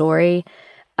about her story.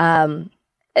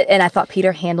 And I thought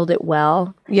Peter handled it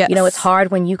well. Yes. It's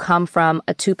hard when you come from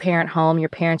a 2-parent home, your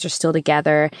parents are still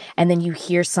together, and then you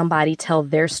hear somebody tell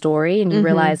their story and you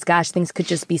realize, gosh, things could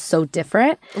just be so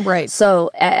different. Right.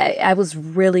 So I was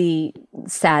really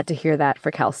sad to hear that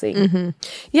for Kelsey. Mm-hmm.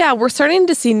 Yeah, we're starting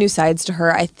to see new sides to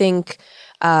her. I think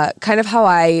kind of how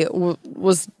I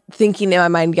was thinking in my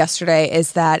mind yesterday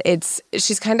is that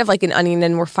she's kind of like an onion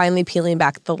and we're finally peeling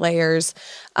back the layers.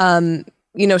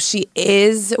 She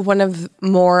is one of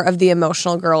more of the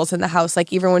emotional girls in the house.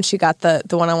 Like even when she got the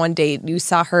one-on-one date, you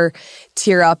saw her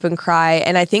tear up and cry.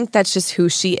 And I think that's just who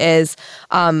she is.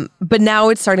 But now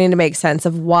it's starting to make sense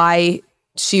of why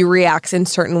she reacts in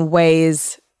certain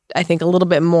ways, I think a little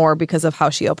bit more because of how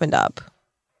she opened up.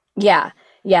 Yeah.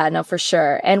 Yeah, no, for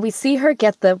sure. And we see her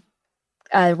get the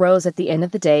rose at the end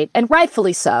of the date, and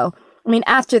rightfully so. I mean,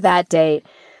 after that date,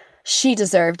 she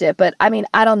deserved it. But I mean,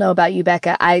 I don't know about you,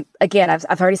 Becca. I've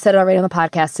already said it already on the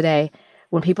podcast today.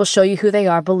 When people show you who they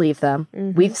are, believe them.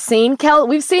 Mm-hmm.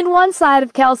 We've seen one side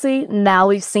of Kelsey. Now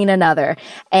we've seen another.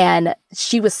 And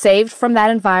she was saved from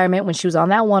that environment when she was on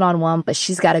that one-on-one, but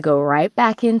she's got to go right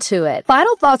back into it.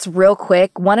 Final thoughts real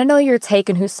quick. Want to know your take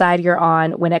and whose side you're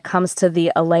on when it comes to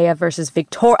the Alea versus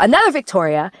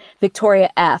Victoria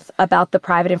F, about the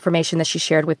private information that she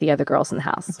shared with the other girls in the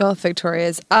house. Both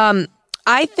Victorias.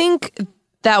 I think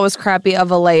that was crappy of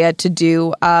Alea to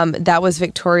do. That was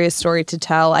Victoria's story to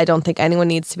tell. I don't think anyone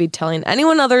needs to be telling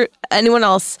anyone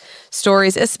else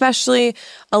stories, especially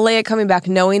Alea coming back,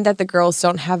 knowing that the girls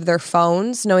don't have their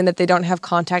phones, knowing that they don't have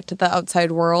contact with the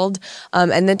outside world,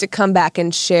 and then to come back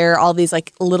and share all these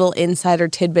like little insider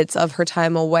tidbits of her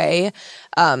time away.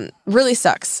 Really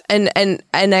sucks. And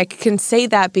I can say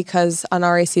that because on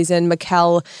RA season,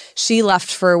 Mikkel, she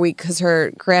left for a week because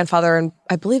her grandfather, and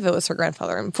I believe it was her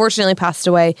grandfather, unfortunately passed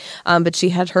away. But she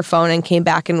had her phone and came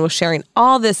back and was sharing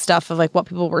all this stuff of like what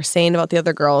people were saying about the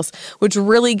other girls, which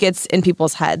really gets in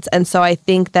people's heads. And so I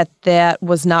think that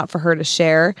was not for her to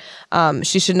share.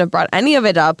 She shouldn't have brought any of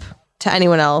it up to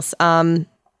anyone else. And,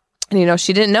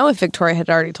 she didn't know if Victoria had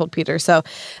already told Peter. So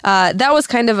that was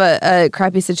kind of a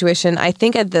crappy situation. I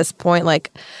think at this point,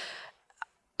 like,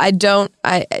 the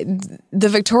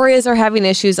Victorias are having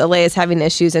issues, Alea's having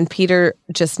issues, and Peter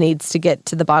just needs to get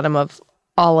to the bottom of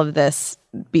all of this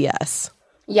BS.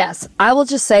 Yes, I will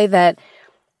just say that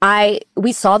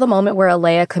we saw the moment where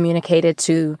Alea communicated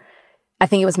to, I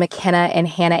think it was McKenna and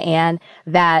Hannah Ann,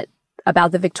 that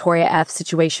about the Victoria F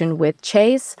situation with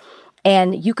Chase.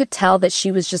 And you could tell that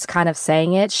she was just kind of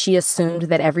saying it. She assumed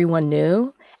that everyone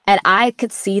knew. And I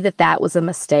could see that that was a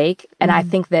mistake. And I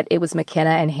think that it was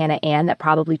McKenna and Hannah Ann that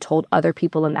probably told other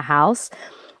people in the house.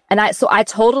 And I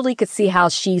totally could see how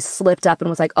she slipped up and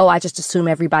was like, oh, I just assume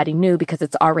everybody knew because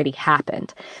it's already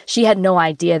happened. She had no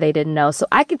idea they didn't know. So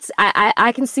I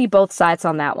can see both sides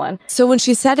on that one. So when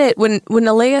she said it, when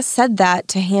Alea said that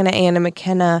to Hannah Ann and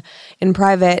McKenna in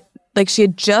private, like she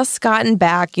had just gotten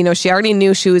back, you know, she already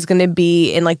knew she was going to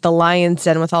be in like the lion's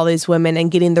den with all these women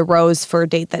and getting the rose for a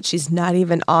date that she's not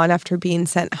even on after being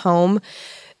sent home.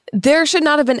 There should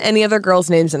not have been any other girls'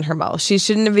 names in her mouth. She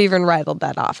shouldn't have even rattled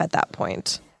that off at that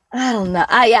point. I don't know.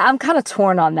 I'm kind of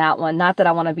torn on that one. Not that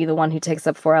I want to be the one who takes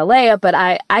up for Alea, but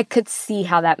I could see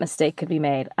how that mistake could be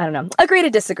made. I don't know. Agree to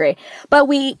disagree. But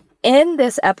we end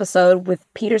this episode with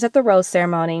Peter's at the rose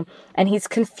ceremony, and he's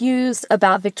confused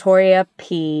about Victoria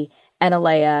P. and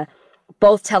Alea,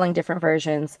 both telling different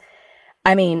versions.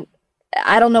 I mean,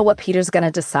 I don't know what Peter's going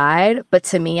to decide, but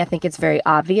to me, I think it's very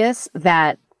obvious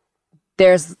that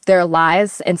there are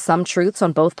lies and some truths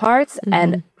on both parts,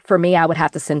 and for me, I would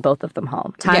have to send both of them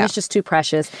home. Time is just too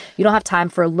precious. You don't have time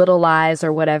for little lies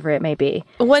or whatever it may be.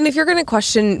 When if you're going to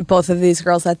question both of these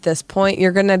girls at this point,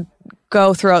 you're going to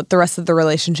go throughout the rest of the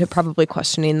relationship probably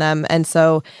questioning them. And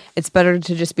so it's better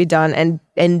to just be done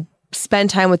and spend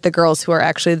time with the girls who are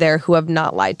actually there who have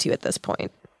not lied to you at this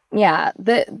point. Yeah.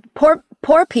 The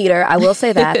poor Peter, I will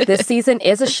say that. This season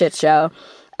is a shit show.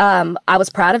 I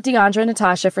was proud of Deandra and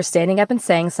Natasha for standing up and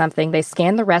saying something. They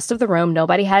scanned the rest of the room.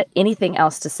 Nobody had anything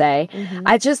else to say.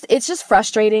 It's just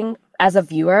frustrating as a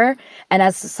viewer and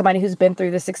as somebody who's been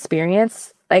through this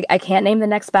experience. Like, I can't name the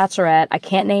next bachelorette. I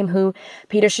can't name who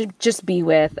Peter should just be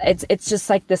with. It's just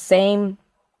like the same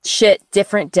shit,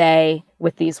 different day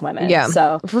with these women. Yeah.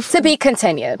 So to be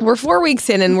continued. We're 4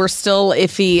 weeks in and we're still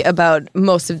iffy about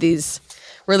most of these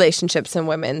relationships and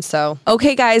women. So,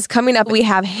 okay, guys, coming up, we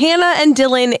have Hannah and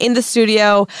Dylan in the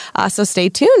studio. So stay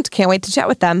tuned. Can't wait to chat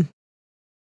with them.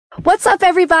 What's up,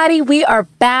 everybody? We are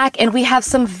back and we have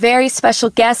some very special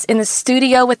guests in the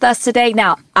studio with us today.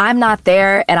 Now, I'm not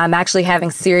there and I'm actually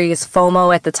having serious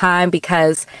FOMO at the time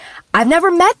because I've never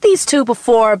met these two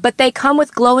before, but they come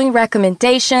with glowing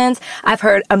recommendations. I've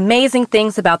heard amazing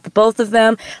things about the both of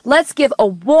them. Let's give a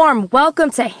warm welcome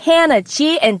to Hannah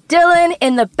G and Dylan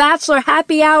in the Bachelor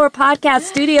Happy Hour podcast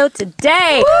studio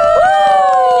today.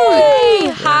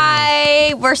 Woo!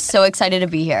 Hi, we're so excited to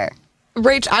be here.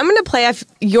 Rach, I'm going to play off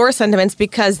your sentiments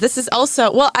because this is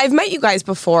also, well, I've met you guys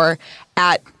before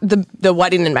at the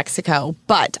wedding in Mexico,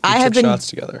 but we took shots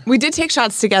together. We did take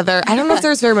shots together. I don't know if there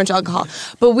was very much alcohol,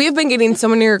 but we have been getting so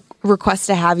many requests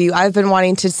to have you. I've been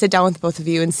wanting to sit down with both of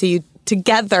you and see you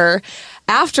together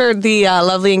after the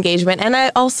lovely engagement. And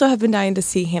I also have been dying to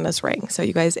see Hannah's ring. So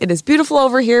you guys, it is beautiful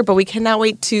over here, but we cannot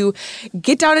wait to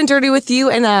get down and dirty with you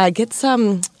and get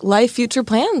some life future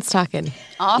plans talking.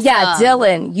 Awesome. Yeah,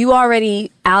 Dylan, you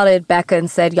already outed Becca and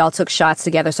said y'all took shots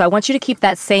together. So I want you to keep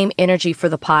that same energy for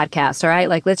the podcast, all right?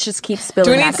 Like, let's just keep spilling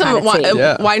Do we need that some kind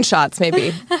of tea. wine shots,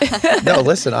 maybe? No,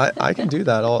 listen, I can do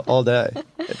that all day.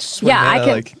 It's just when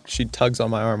Hannah, she tugs on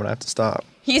my arm and I have to stop.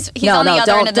 He's on the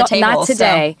other end of the table. Not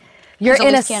today. So you're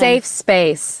in a safe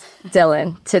space,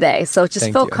 Dylan, today. So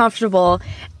just feel comfortable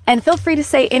and feel free to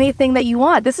say anything that you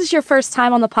want. This is your first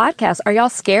time on the podcast. Are y'all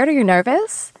scared? Are you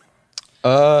nervous?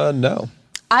 No.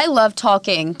 I love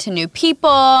talking to new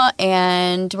people,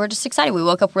 and we're just excited. We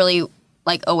woke up really,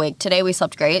 awake today. We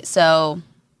slept great, so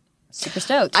super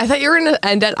stoked. I thought you were going to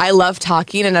end it, I love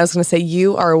talking, and I was going to say,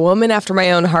 you are a woman after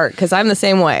my own heart, because I'm the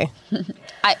same way.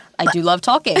 I do love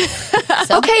talking.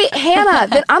 So. Okay, Hannah,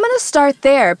 then I'm going to start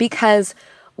there, because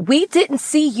we didn't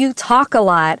see you talk a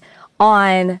lot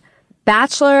on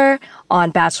Bachelor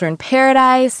in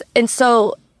Paradise, and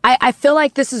so I feel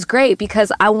like this is great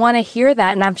because I want to hear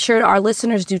that, and I'm sure our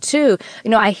listeners do too.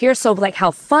 You know, I hear how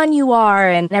fun you are,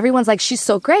 and everyone's like, she's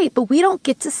so great, but we don't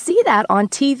get to see that on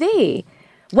TV.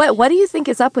 What do you think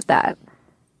is up with that?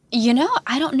 You know,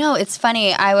 I don't know. It's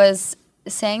funny. I was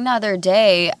saying the other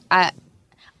day,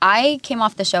 I came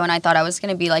off the show and I thought I was going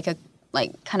to be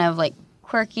kind of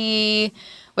quirky,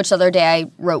 which the other day I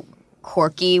wrote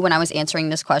quirky when I was answering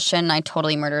this question. I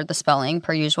totally murdered the spelling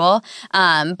per usual.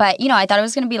 But, I thought it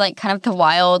was going to be kind of the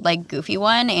wild, goofy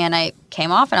one. And I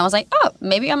came off and I was like, oh,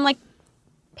 maybe I'm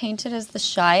painted as the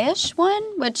shyish one,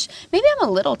 which maybe I'm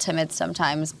a little timid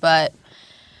sometimes, but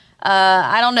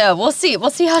I don't know. We'll see. We'll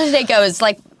see how today goes.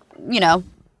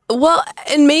 Well,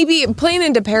 and maybe playing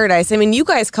into Paradise. I mean, you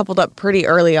guys coupled up pretty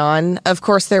early on. Of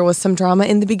course, there was some drama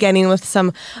in the beginning with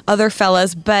some other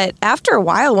fellas, but after a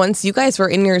while, once you guys were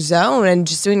in your zone and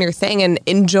just doing your thing and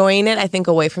enjoying it, I think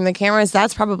away from the cameras,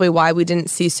 that's probably why we didn't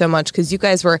see so much, because you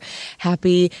guys were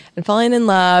happy and falling in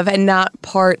love and not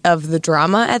part of the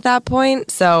drama at that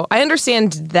point. So I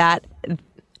understand that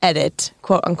edit,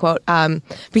 quote unquote. But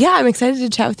yeah, I'm excited to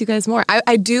chat with you guys more.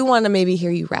 I do want to maybe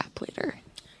hear you rap later.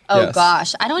 Oh, Yes.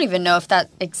 gosh. I don't even know if that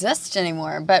exists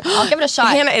anymore, but I'll give it a shot.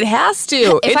 Hannah, it has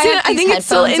to. I think it's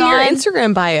still in your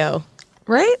Instagram bio,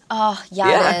 right? Oh,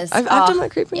 yeah, it is. I've done my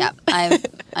creeping. Yeah,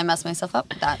 I messed myself up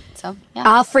with that. So, yeah.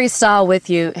 I'll freestyle with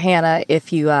you, Hannah,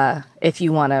 if you want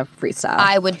to freestyle.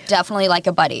 I would definitely like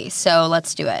a buddy, so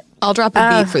let's do it. I'll drop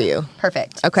a beat for you.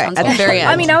 Perfect. Okay, Sounds at the good. very end.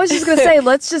 I mean, I was just going to say,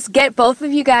 let's just get both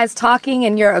of you guys talking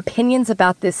and your opinions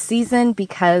about this season,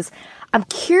 because I'm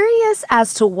curious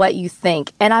as to what you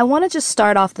think. And I want to just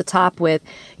start off the top with,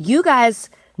 you guys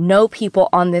know people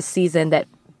on this season that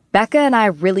Becca and I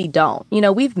really don't. You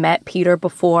know, we've met Peter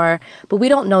before, but we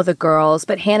don't know the girls.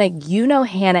 But Hannah, you know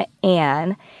Hannah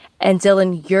Ann, and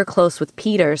Dylan, you're close with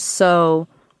Peter. So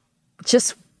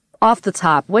just off the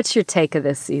top, what's your take of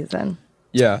this season?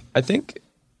 Yeah, I think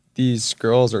these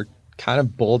girls are kind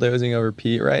of bulldozing over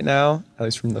Pete right now, at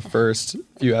least from the first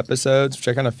few episodes, which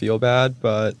I kind of feel bad,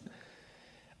 but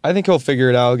I think he'll figure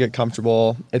it out, get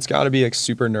comfortable. It's got to be like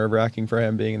super nerve-wracking for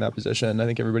him being in that position. I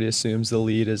think everybody assumes the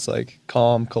lead is like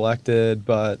calm, collected,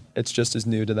 but it's just as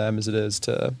new to them as it is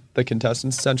to the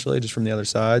contestants, essentially, just from the other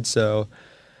side. So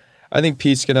I think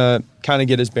Pete's going to kind of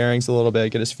get his bearings a little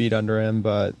bit, get his feet under him.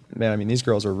 But, man, I mean, these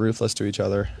girls are ruthless to each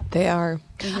other. They are.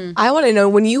 Mm-hmm. I want to know,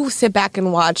 when you sit back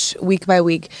and watch week by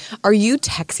week, are you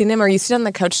texting him? Are you sitting on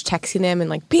the couch texting him and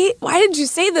like, Pete, why did you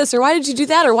say this? Or why did you do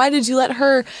that? Or why did you let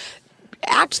her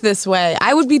act this way?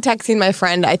 I would be texting my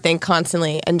friend, I think,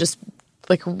 constantly and just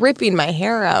like ripping my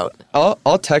hair out.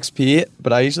 I'll text Pete,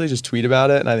 but I usually just tweet about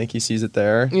it, and I think he sees it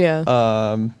there. Yeah.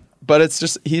 But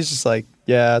he's just like,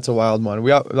 yeah, it's a wild one.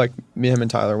 We all, like, me, him, and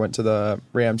Tyler went to the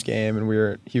Rams game,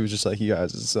 and he was just like, you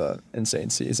guys, it's an insane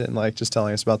season, like, just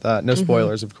telling us about that. No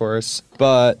spoilers, of course.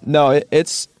 But no,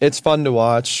 it's fun to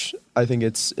watch. I think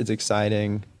it's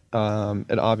exciting.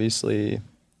 It obviously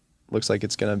looks like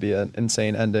it's going to be an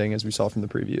insane ending, as we saw from the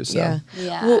preview. So.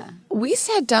 Yeah. Well, we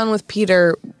sat down with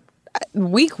Peter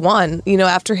week one, you know,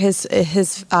 after his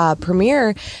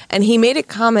premiere, and he made a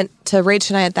comment to Rach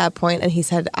and I at that point, and he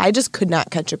said, I just could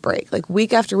not catch a break. Like,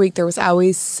 week after week, there was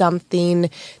always something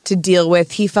to deal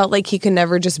with. He felt like he could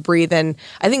never just breathe and,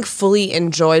 I think, fully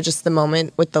enjoy just the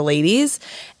moment with the ladies.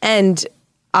 And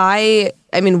I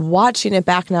mean, watching it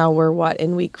back now, we're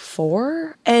in week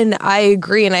 4? And I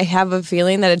agree, and I have a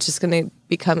feeling that it's just going to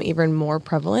become even more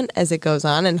prevalent as it goes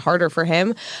on and harder for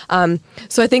him.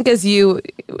 So I think as you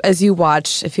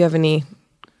watch, if you have any,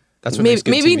 that's what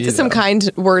maybe TV, some kind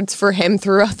words for him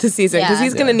throughout the season, because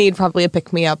he's going to need probably a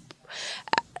pick-me-up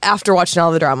after watching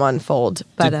all the drama unfold.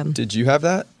 But did you have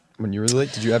that? When you were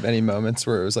like, did you have any moments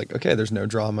where it was like, okay, there's no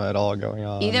drama at all going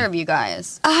on? Either of you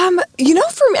guys? You know,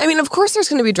 for me, I mean, of course there's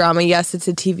going to be drama. Yes, it's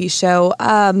a TV show.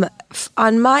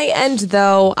 On my end,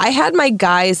 though, I had my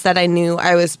guys that I knew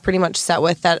I was pretty much set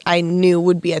with, that I knew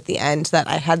would be at the end, that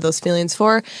I had those feelings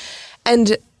for.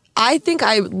 And I think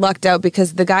I lucked out,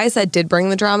 because the guys that did bring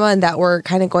the drama and that were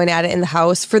kind of going at it in the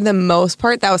house, for the most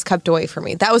part, that was kept away from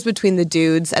me. That was between the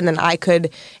dudes, and then I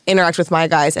could interact with my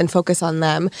guys and focus on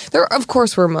them. There, of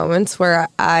course, were moments where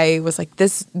I was like,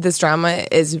 this drama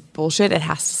is bullshit. It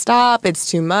has to stop. It's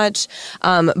too much.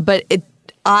 But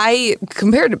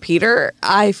compared to Peter,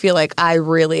 I feel like I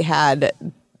really had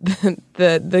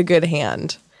the good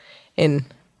hand in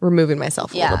removing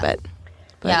myself a little bit.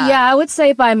 Yeah, I would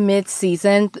say by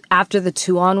mid-season, after the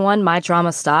 2-on-1, my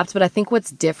drama stopped. But I think what's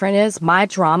different is my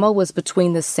drama was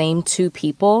between the same two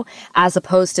people, as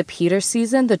opposed to Peter's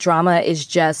season. The drama is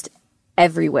just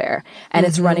everywhere, and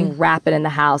it's running rapid in the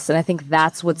house. And I think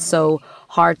that's what's so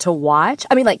hard to watch.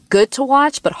 I mean, like, good to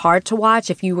watch, but hard to watch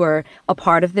if you were a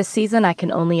part of this season. I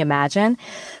can only imagine.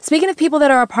 Speaking of people that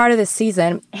are a part of this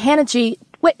season, Hannah G,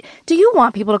 wait, do you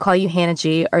want people to call you Hannah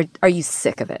G, or are you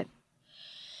sick of it?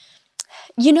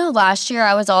 You know, last year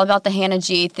I was all about the Hannah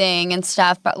G thing and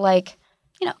stuff, but, like,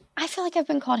 you know, I feel like I've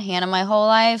been called Hannah my whole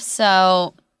life,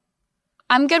 so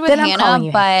I'm good with then Hannah,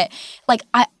 but, like,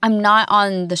 I'm not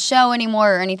on the show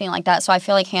anymore or anything like that, so I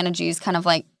feel like Hannah G is kind of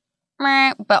like,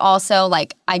 meh, but also,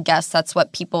 like, I guess that's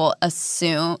what people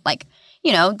assume, like,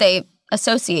 you know, they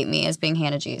associate me as being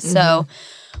Hannah G, so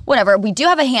whatever. We do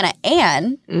have a Hannah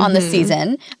Ann on the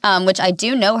season, which I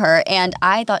do know her, and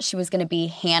I thought she was going to be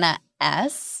Hannah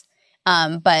S.,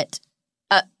 but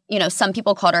some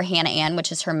people called her Hannah Ann,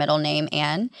 which is her middle name,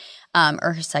 Ann,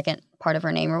 or her second part of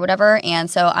her name or whatever. And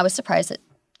so I was surprised that,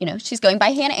 she's going by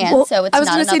Hannah Ann. Well, so it's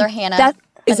not another Hannah.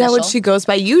 Is that what initial. she goes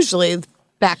by usually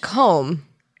back home?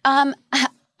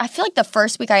 I feel like the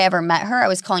first week I ever met her, I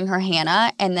was calling her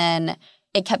Hannah, and then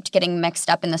it kept getting mixed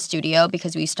up in the studio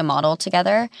because we used to model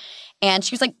together. And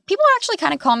she was like, people actually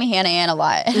kind of call me Hannah Ann a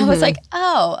lot. And I was like,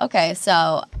 oh, okay,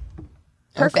 so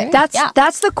perfect.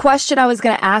 That's the question I was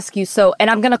going to ask you. So, and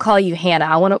I'm going to call you Hannah.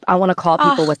 I want to call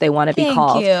people what they want to be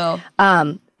called.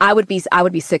 Thank you. I would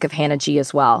be sick of Hannah G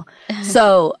as well.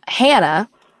 So, Hannah,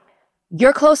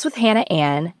 you're close with Hannah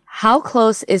Ann. How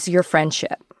close is your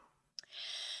friendship?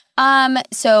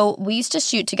 So we used to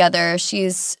shoot together.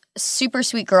 She's a super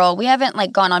sweet girl. We haven't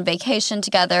gone on vacation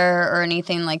together or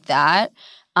anything like that.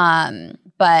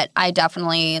 But I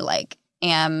definitely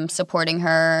am supporting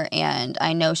her, and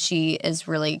I know she is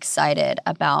really excited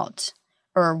about,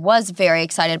 or was very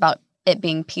excited about it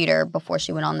being Peter before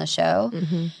she went on the show.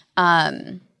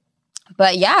 Mm-hmm.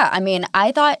 But yeah, I mean,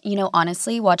 I thought,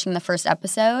 honestly, watching the first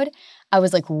episode, I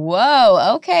was like,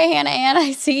 whoa, okay, Hannah Ann,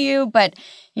 I see you. But,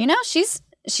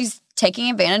 she's taking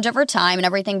advantage of her time and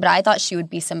everything. But I thought she would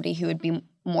be somebody who would be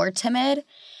more timid,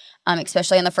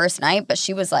 especially on the first night. But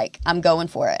she was like, I'm going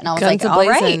for it. And I was Guns all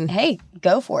a-blazing. right, hey,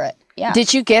 go for it. Yeah.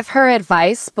 Did you give her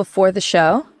advice before the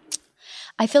show?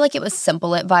 I feel like it was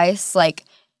simple advice,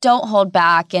 don't hold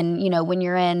back. And, when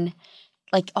you're in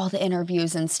all the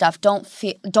interviews and stuff, don't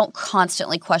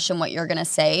constantly question what you're going to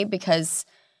say, because,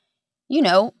 you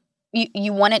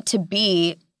want it to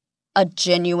be a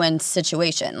genuine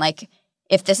situation.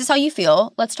 If this is how you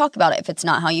feel, let's talk about it. If it's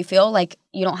not how you feel,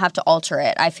 you don't have to alter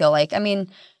it. I feel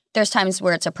there's times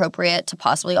where it's appropriate to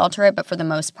possibly alter it, but for the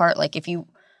most part, if you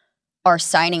are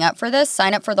signing up for this,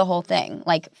 sign up for the whole thing.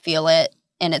 Feel it,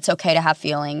 and it's okay to have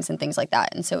feelings and things like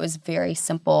that. And so it was very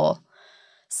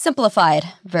simplified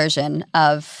version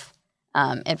of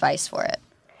advice for it.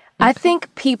 I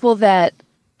think people that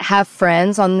have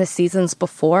friends on the seasons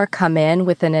before come in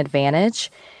with an advantage.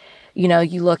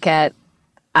 You look at,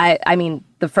 I mean,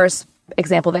 the first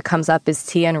example that comes up is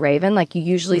Tia and Raven. You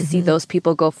usually see those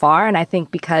people go far. And I think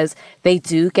because they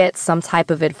do get some type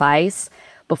of advice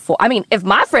before. I mean, if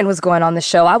my friend was going on the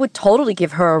show, I would totally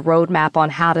give her a roadmap on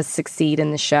how to succeed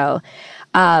in the show.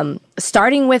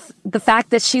 Starting with the fact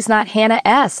that she's not Hannah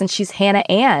S. and she's Hannah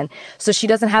Ann. So she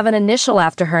doesn't have an initial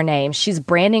after her name. She's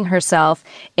branding herself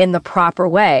in the proper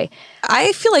way.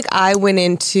 I feel like I went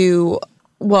into,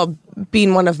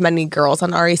 being one of many girls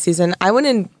on RA season, I went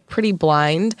in pretty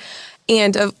blind.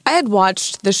 And I had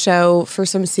watched the show for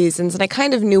some seasons, and I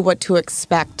kind of knew what to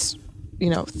expect,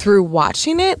 through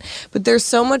watching it. But there's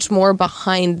so much more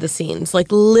behind the scenes,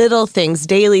 little things,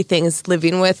 daily things,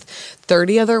 living with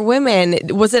 30 other women.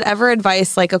 Was it ever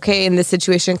advice okay, in this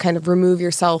situation, kind of remove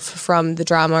yourself from the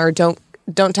drama, or don't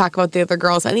talk about the other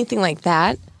girls, anything like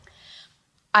that?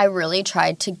 I really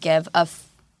tried to give a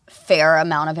fair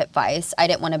amount of advice. I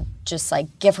didn't want to just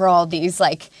give her all these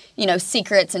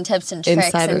secrets and tips and tricks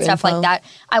Insider and stuff info. like that.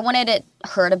 I wanted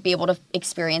her to be able to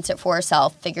experience it for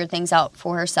herself, figure things out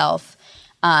for herself,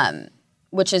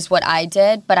 which is what I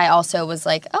did. But I also was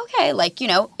okay,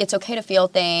 it's okay to feel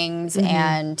things,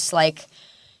 and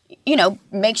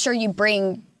make sure you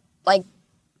bring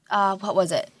what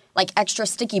was it? Extra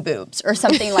sticky boobs or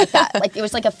something like that. It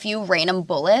was a few random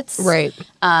bullets, Right.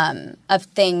 Of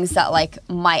things that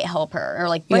might help her,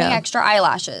 or bringing extra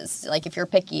eyelashes, if you're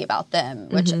picky about them,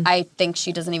 which I think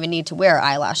she doesn't even need to wear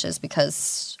eyelashes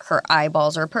because her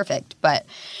eyeballs are perfect. But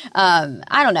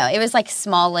I don't know. It was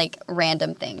small,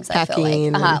 random things.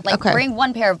 Packing, I feel okay. bring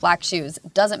one pair of black shoes.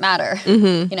 Doesn't matter.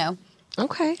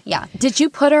 Okay. Yeah. Did you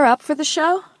put her up for the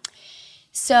show?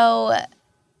 So,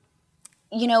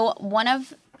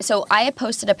 So I had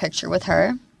posted a picture with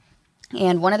her,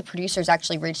 and one of the producers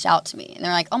actually reached out to me, and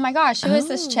they're like, "Oh my gosh, who is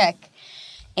this chick?"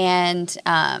 And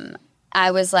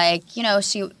I was like,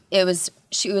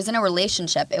 she was in a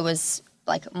relationship. It was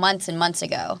months and months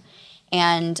ago,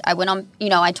 and I went on.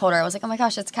 I told her, I was like, "Oh my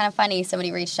gosh, it's kind of funny.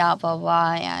 Somebody reached out, blah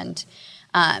blah," and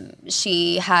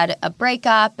she had a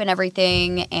breakup and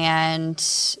everything, and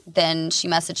then she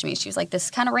messaged me. She was like, "This is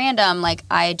kind of random.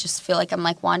 I just feel like I'm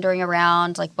wandering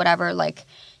around, whatever.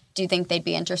 Do you think they'd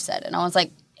be interested?" And I was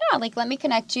like, "Yeah, let me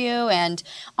connect you." And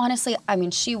honestly, I mean,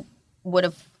 she would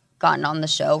have gotten on the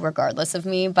show regardless of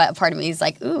me, but part of me is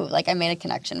ooh, I made a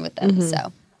connection with them.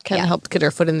 So Kind of helped get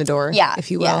her foot in the door, if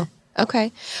you will. Yeah.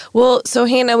 Okay. Well, so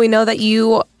Hannah, we know that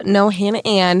you know Hannah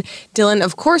Ann. Dylan,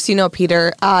 of course you know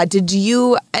Peter. Did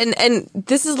you, and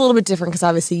this is a little bit different because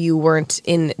obviously you weren't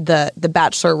in the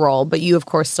Bachelor role, but you of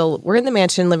course still were in the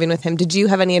mansion living with him. Did you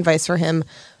have any advice for him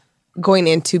going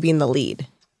into being the lead?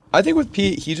 I think with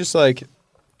Pete, he just like,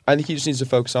 I think he just needs to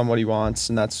focus on what he wants,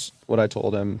 and that's what I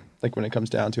told him. Like when it comes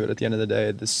down to it, at the end of the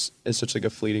day, this is such like a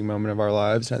fleeting moment of our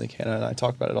lives. And I think Hannah and I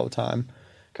talk about it all the time,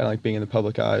 kind of like being in the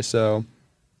public eye. So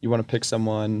you want to pick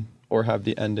someone or have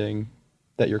the ending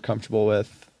that you're comfortable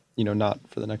with, you know, not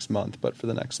for the next month, but for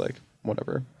the next like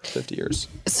whatever, 50 years.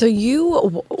 So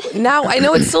you, now I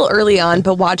know it's still early on,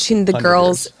 but watching the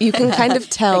girls, you can kind of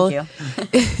tell,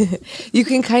 you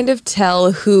can kind of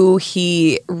tell who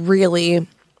he really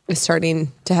is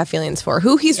starting to have feelings for,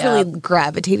 who he's really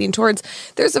gravitating towards.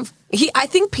 I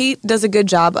think Pete does a good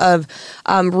job of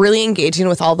really engaging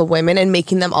with all the women and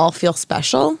making them all feel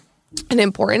special and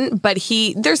important, but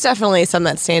there's definitely some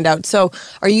that stand out. So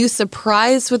are you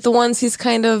surprised with the ones he's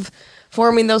kind of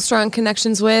forming those strong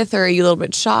connections with, or are you a little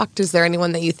bit shocked? Is there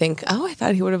anyone that you think, oh, I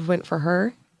thought he would have went for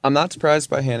her? I'm not surprised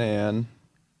by Hannah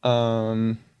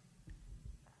Ann.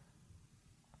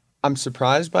 I'm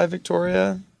surprised by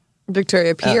Victoria.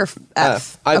 Victoria P or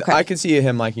F? I could see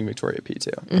him liking Victoria P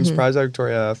too. I'm surprised by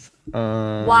Victoria F.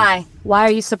 Why? Why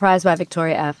are you surprised by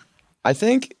Victoria F? I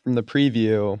think from the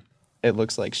preview, it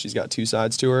looks like she's got two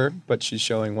sides to her, but she's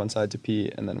showing one side to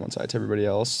Pete and then one side to everybody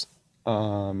else.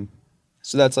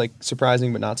 So that's like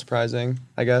surprising but not surprising,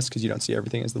 I guess, because you don't see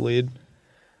everything as the lead.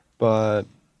 But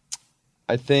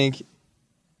I think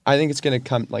it's going to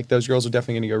come, like those girls are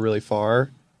definitely going to go really far.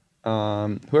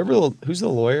 Who's the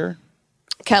lawyer?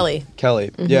 Kelly.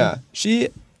 Mm-hmm. Yeah.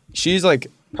 She's like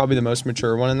probably the most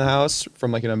mature one in the house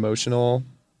from like an emotional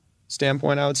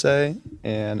standpoint, I would say.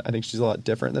 And I think she's a lot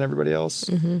different than everybody else.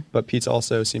 Mm-hmm. But Pete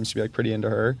also seems to be like pretty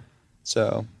into her.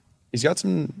 So he's got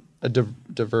a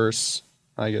diverse,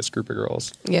 I guess, group of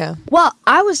girls. Yeah. Well,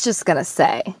 I was just going to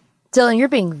say, Dylan, you're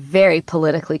being very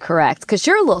politically correct because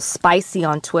you're a little spicy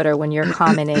on Twitter when you're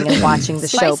commenting and watching the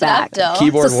show back.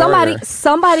 Keyboard so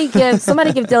somebody give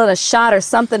Dylan a shot or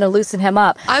something to loosen him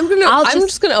up. I'm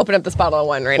just gonna open up this bottle of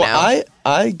wine right now.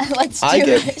 I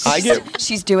get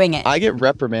She's doing it. I get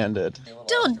reprimanded.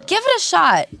 Dude, give it a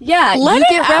shot. Yeah, Let you it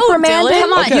get out, reprimanded. Dylan.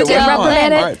 Come on, Okay, you get well,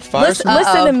 reprimanded. all right, fire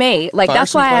listen to me. Like fire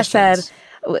that's some why questions.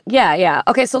 I said, yeah.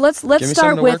 Okay, so let's Give me start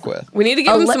something to with. work with. We need to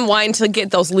give him some wine to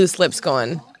get those loose lips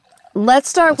going. Let's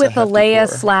start with hefty Alea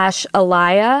pour. /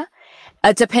 Alaya,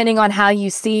 depending on how you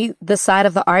see the side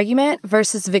of the argument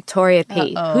versus Victoria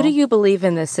P. Who do you believe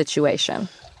in this situation?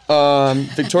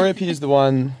 Victoria P is the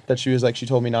one that she was like, she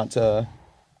told me not to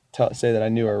say that I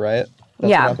knew her, right? That's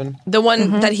Yeah. what happened? The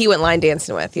one that he went line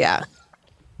dancing with, yeah.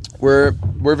 We're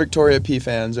Victoria P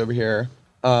fans over here.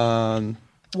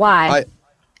 Why?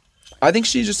 I think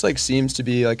she just like seems to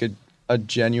be like a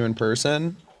genuine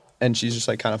person, and she's just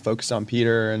like kind of focused on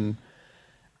Peter. And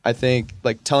I think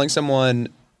like telling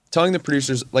the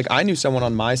producers, like I knew someone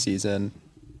on my season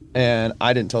and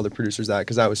I didn't tell the producers that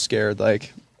because I was scared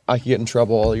like I could get in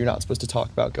trouble. You're not supposed to talk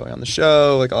about going on the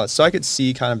show, like all that. So I could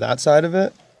see kind of that side of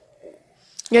it.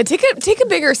 Yeah, take a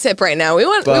bigger sip right now. We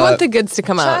want the goods to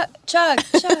come out. Chug.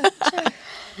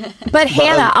 But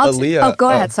Hannah, Aaliyah, go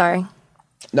ahead. Sorry.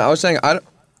 No, I was saying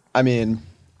I mean,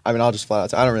 I'll just flat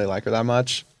out say I don't really like her that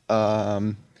much.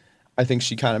 I think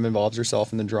she kind of involves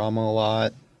herself in the drama a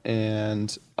lot,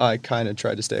 and I kind of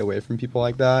try to stay away from people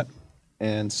like that.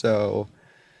 And so,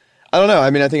 I don't know.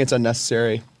 I mean, I think it's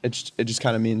unnecessary. It just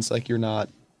kind of means like you're not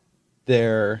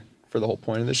there for the whole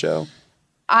point of the show.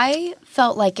 I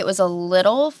felt like it was a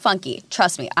little funky.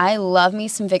 Trust me, I love me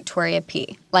some Victoria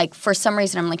P. Like, for some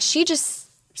reason, I'm like, she just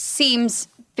seems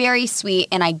very sweet,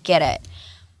 and I get it.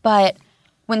 But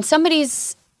when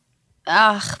somebody's,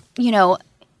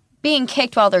 being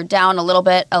kicked while they're down a little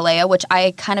bit, Alea, which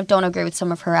I kind of don't agree with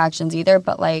some of her actions either,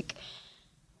 but like,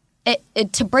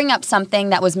 it to bring up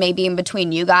something that was maybe in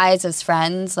between you guys as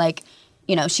friends, like,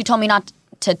 she told me not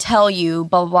to tell you,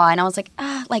 blah, blah, blah, and I was like,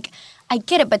 I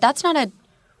get it, but that's not a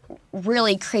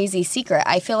really crazy secret.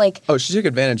 I feel like... Oh, she took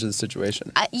advantage of the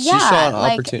situation. Yeah. She saw an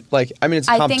opportunity. Like, I mean, it's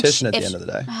a competition at the end of the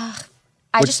day.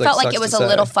 I just felt like it was a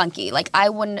little funky. Like, I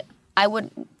would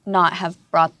not have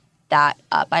brought that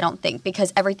up, I don't think,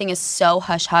 because everything is so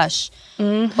hush-hush.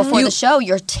 Mm-hmm. Before the show,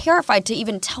 you're terrified to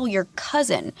even tell your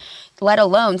cousin, let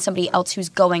alone somebody else who's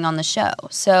going on the show.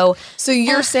 So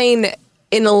you're saying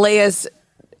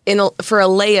for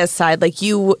Alea's side, like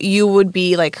you would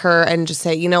be like her and just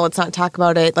say, let's not talk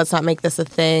about it. Let's not make this a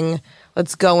thing.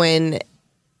 Let's go in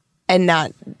and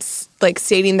not like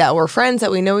stating that we're friends,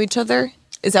 that we know each other.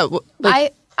 Is that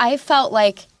like, I felt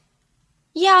like,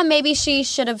 yeah, maybe she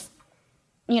should have,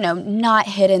 not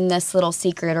hidden this little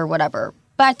secret or whatever.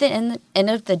 But at the end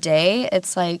of the day,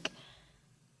 it's like,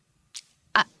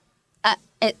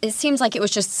 it seems like it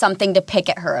was just something to pick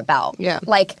at her about. Yeah.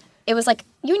 Like, it was like,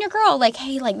 you and your girl, like,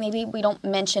 hey, like, maybe we don't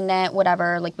mention it,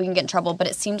 whatever, like, we can get in trouble. But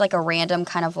it seemed like a random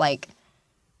kind of, like,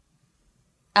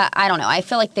 I don't know. I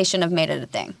feel like they shouldn't have made it a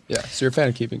thing. Yeah, so you're a fan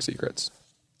of keeping secrets.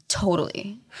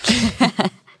 Totally.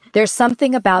 There's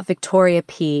something about Victoria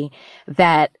P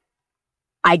that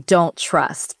I don't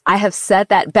trust. I have said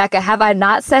that. Becca, have I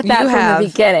not said that from the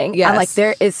beginning? Yes. I'm like,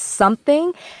 there is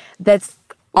something that's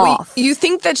off. You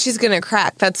think that she's going to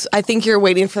crack. I think you're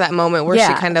waiting for that moment where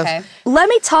she kind of... Let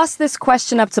me toss this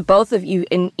question up to both of you,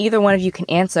 and either one of you can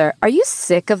answer. Are you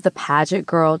sick of the pageant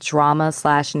girl drama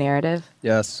 / narrative?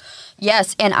 Yes.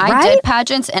 Yes, and I did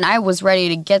pageants, and I was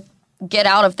ready to get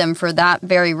out of them for that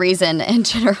very reason in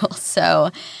general.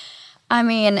 So, I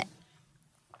mean,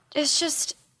 it's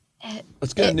just...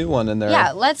 Let's get a new one in there.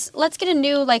 Yeah, let's get a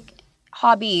new, like,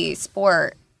 hobby,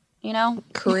 sport, you know?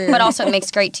 Career. But also it makes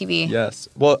great TV. Yes.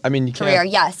 Well, I mean, you can't... Career,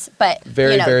 yes, but,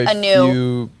 Very, you know, very a new...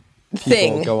 few people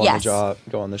thing. go on Yes. the job,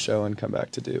 go on the show, and come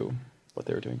back to do what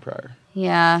they were doing prior.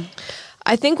 Yeah.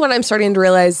 I think what I'm starting to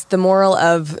realize, the moral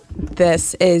of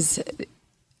this is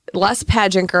less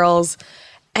pageant girls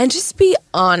and just be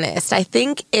honest. I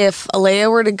think if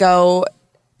Alea were to go...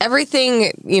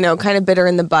 Everything, you know, kind of bit her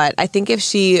in the butt. I think if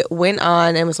she went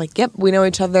on and was like, yep, we know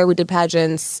each other, we did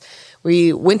pageants,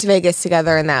 we went to Vegas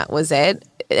together, and that was it,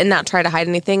 and not try to hide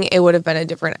anything, it would have been a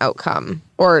different outcome.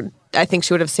 Or I think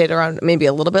she would have stayed around maybe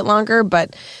a little bit longer.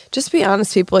 But just be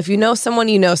honest, people. If you know someone,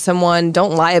 you know someone.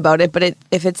 Don't lie about it. But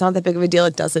if it's not that big of a deal,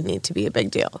 it doesn't need to be a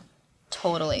big deal.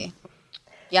 Totally.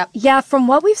 Yep. Yeah, from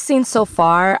what we've seen so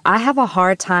far, I have a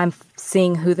hard time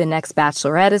seeing who the next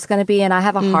Bachelorette is going to be. And I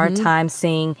have a hard time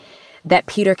seeing that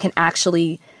Peter can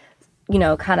actually, you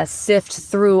know, kind of sift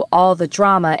through all the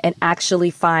drama and actually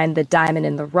find the diamond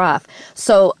in the rough.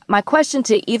 So my question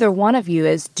to either one of you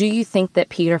is, do you think that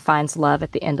Peter finds love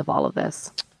at the end of all of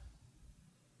this?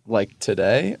 Like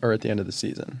today or at the end of the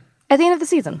season? At the end of the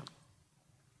season.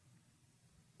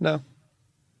 No.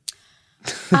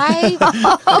 Okay,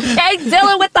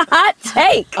 Dylan with the hot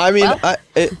take. I mean,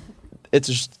 it's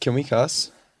just, can we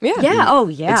cuss? Yeah. Yeah. Oh,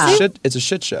 yeah. It's a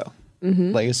shit show.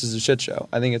 Like, this is a shit show.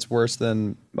 I think it's worse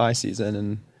than my season,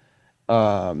 and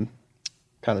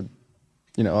kind of,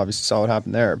 you know, obviously saw what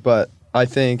happened there. But I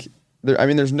think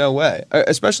there's no way,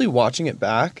 especially watching it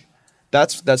back.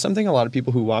 That's something a lot of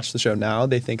people who watch the show now,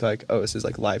 they think like, oh, this is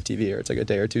like live TV, or it's like a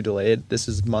day or two delayed. This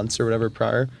is months or whatever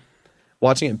prior.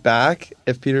 Watching it back,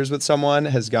 if Peter's with someone,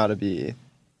 has got to be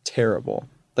terrible.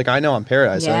 Like, I know on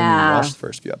Paradise, I didn't even watch the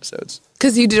first few episodes.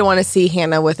 Because you didn't want to see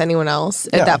Hannah with anyone else.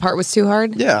 If that part was too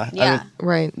hard. Yeah. Yeah.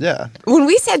 Right. Yeah. When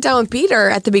we sat down with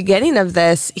Peter at the beginning of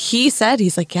this, he said,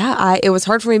 he's like, yeah, it was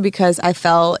hard for me because I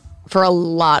fell for a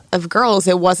lot of girls.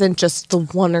 It wasn't just the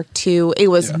one or two. It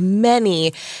was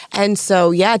many. And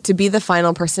so, yeah, to be the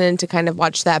final person to kind of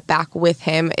watch that back with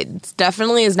him, it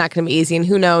definitely is not going to be easy. And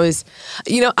who knows,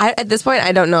 you know, at this point,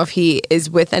 I don't know if he is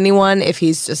with anyone, if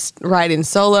he's just riding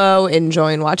solo,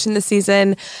 enjoying watching the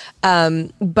season.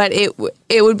 But it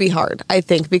would be hard, I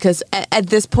think, because at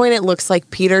this point, it looks like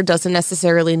Peter doesn't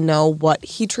necessarily know what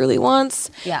he truly wants.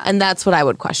 Yeah. And that's what I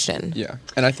would question. Yeah.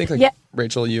 And I think, like,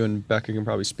 Rachel, you and Becca can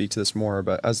probably speak to this more,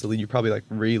 but as the lead, you probably, like,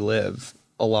 relive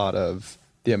a lot of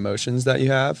the emotions that you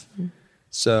have.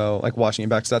 So, like, watching it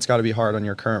back, so that's got to be hard on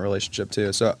your current relationship,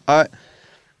 too. So,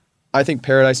 I think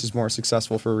Paradise is more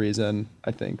successful for a reason.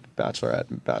 I think Bachelorette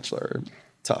and Bachelor,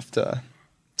 tough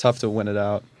to win it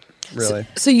out, really.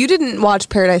 So you didn't watch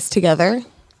Paradise together?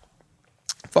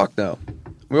 Fuck no.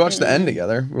 We watched the end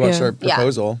together. We watched our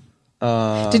proposal.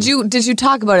 Did you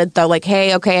talk about it though? Like,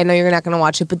 hey, okay, I know you're not going to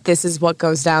watch it, but this is what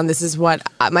goes down. This is what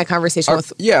my conversation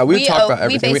with. Yeah, we talk about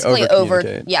everything. We basically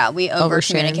Oversharing.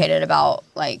 over-communicated about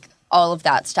like all of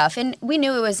that stuff, and we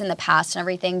knew it was in the past and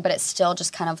everything, but it's still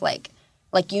just kind of like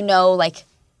you know, like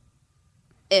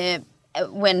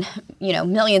when you know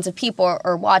millions of people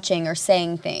are watching or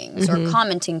saying things or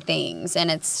commenting things, and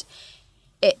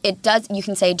it does, you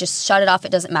can say just shut it off,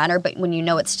 it doesn't matter, but when you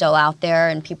know it's still out there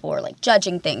and people are like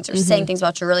judging things or saying things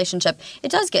about your relationship, it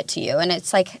does get to you, and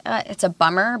it's like it's a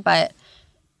bummer, but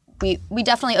we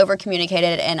definitely over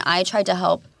communicated, and I tried to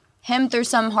help him through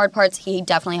some hard parts. He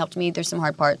definitely helped me through some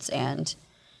hard parts, and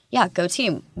yeah, go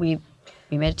team. We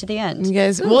made it to the end. You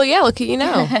guys, well, yeah, look at you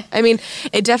now. I mean,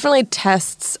 it definitely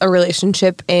tests a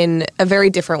relationship in a very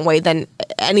different way than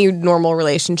any normal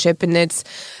relationship. And it's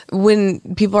when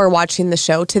people are watching the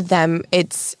show, to them,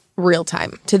 it's real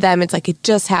time. To them, it's like it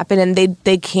just happened, and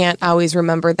they can't always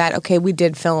remember that, okay, we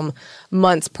did film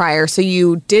months prior. So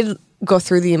you did go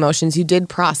through the emotions. You did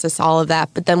process all of that.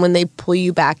 But then when they pull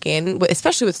you back in,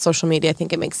 especially with social media, I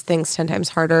think it makes things 10 times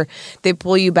harder. They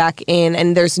pull you back in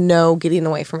and there's no getting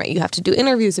away from it. You have to do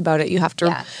interviews about it. You have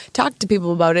to talk to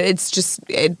people about it.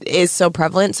 It is so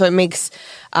prevalent. So it makes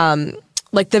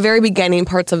like the very beginning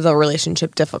parts of the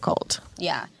relationship difficult.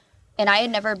 Yeah. And I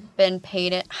had never been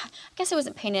painted, I guess I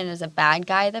wasn't painted as a bad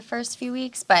guy the first few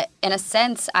weeks, but in a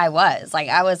sense I was. Like,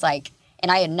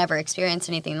 and I had never experienced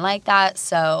anything like that.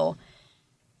 So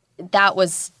that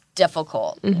was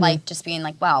difficult. Like, just being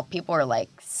like, wow, people are like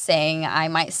saying I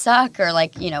might suck or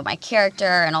like, you know, my character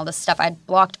and all this stuff. I'd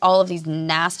blocked all of these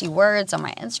nasty words on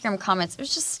my Instagram comments. It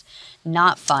was just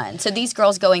not fun. So these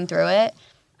girls going through it,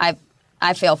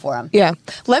 I feel for them. Yeah.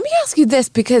 Let me ask you this,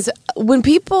 because when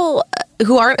people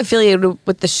who aren't affiliated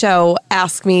with the show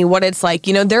ask me what it's like,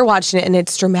 you know, they're watching it and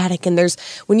it's dramatic, and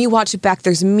when you watch it back,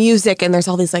 there's music and there's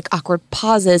all these like awkward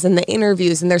pauses and the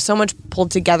interviews, and there's so much pulled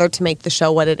together to make the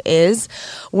show what it is.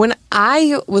 When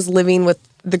I was living with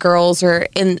the girls or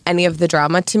in any of the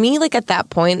drama, to me, like at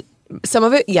that point, some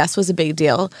of it, yes, was a big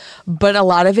deal, but a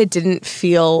lot of it didn't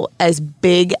feel as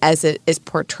big as it is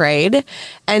portrayed.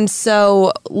 And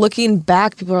so looking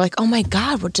back, people are like, oh my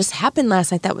God, what just happened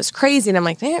last night? That was crazy. And I'm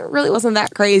like, it really wasn't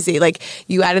that crazy. Like,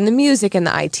 you add in the music and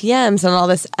the ITMs and all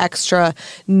this extra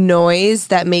noise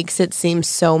that makes it seem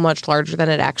so much larger than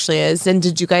it actually is. And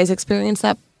did you guys experience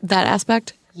that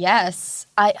aspect? Yes.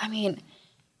 I mean,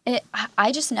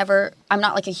 I just never, I'm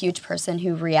not like a huge person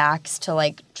who reacts to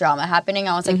like drama happening.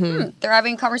 I was like, they're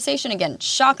having a conversation again.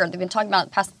 Shocker. They've been talking about it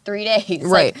the past 3 days.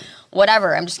 Right. Like,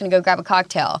 whatever. I'm just going to go grab a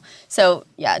cocktail. So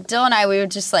yeah, Dill and I, we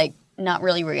would just like not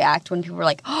really react when people were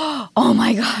like, oh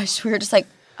my gosh. We were just like,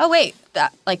 oh wait,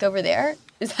 that like over there,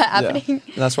 is that happening? Yeah.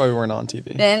 And that's why we weren't on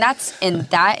TV. And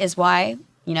that is why,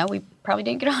 you know, we probably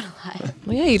didn't get on a lot.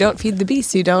 Well, yeah, you don't feed the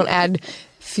beast. You don't add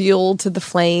fuel to the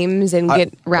flames and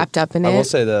get wrapped up in it. I will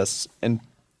say this, and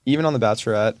even on The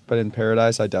Bachelorette, but in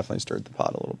Paradise, I definitely stirred the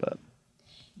pot a little bit.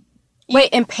 Wait,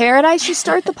 in Paradise you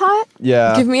stirred the pot?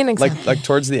 Yeah. Give me an example. Like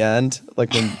towards the end,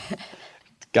 like when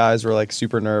guys were like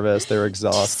super nervous, they were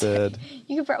exhausted.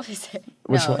 You could probably say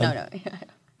Which one? No.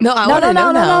 No, I want to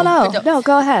know now. No,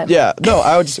 go ahead. Yeah,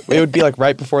 no, it would be like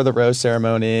right before the rose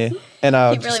ceremony, and I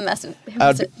would He really messed with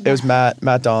it was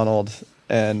Matt Donald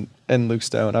and Luke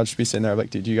Stone. I'd just be sitting there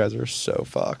like, dude, you guys are so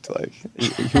fucked. Like,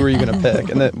 who are you gonna pick?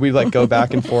 And then we like go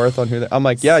back and forth on who. I'm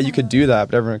like, yeah, you could do that,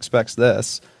 but everyone expects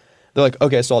this. They're like,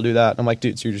 okay, so I'll do that. And I'm like,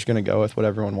 dude, so you're just gonna go with what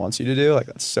everyone wants you to do? Like,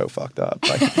 that's so fucked up.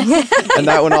 Like, and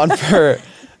that went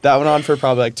on for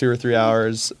probably like 2 or 3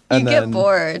 hours. And you then, get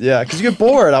bored. Yeah, because you get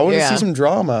bored. I want to see some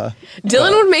drama.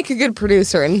 Dylan would make a good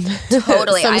producer in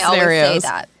Totally. some I scenarios. always say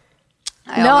that.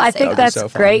 I think that's so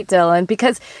fun. great, Dylan,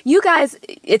 because you guys,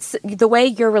 it's the way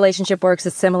your relationship works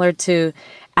is similar to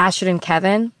Astrid and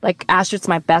Kevin. Like, Astrid's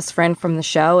my best friend from the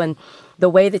show, and the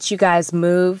way that you guys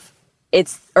move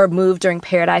during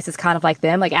Paradise is kind of like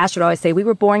them. Like, Astrid would always say, we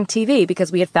were boring TV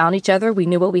because we had found each other, we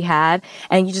knew what we had,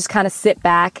 and you just kind of sit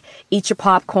back, eat your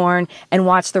popcorn, and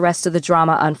watch the rest of the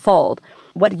drama unfold.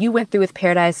 What you went through with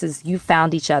Paradise is you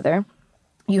found each other,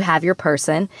 you have your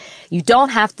person, you don't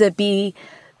have to be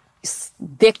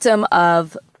victim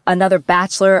of another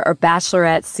Bachelor or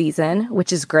Bachelorette season,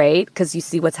 which is great because you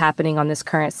see what's happening on this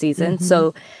current season. Mm-hmm.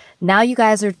 So now you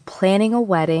guys are planning a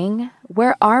wedding.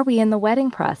 Where are we in the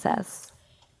wedding process?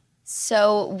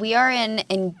 So we are in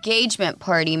engagement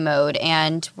party mode,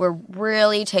 and we're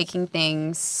really taking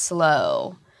things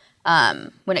slow.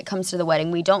 When it comes to the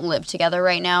wedding, we don't live together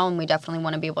right now, and we definitely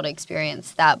want to be able to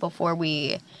experience that before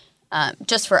we,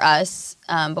 just for us,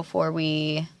 before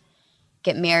we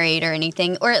get married or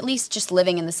anything, or at least just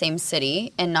living in the same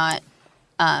city and not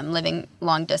living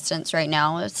long distance right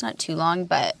now. It's not too long,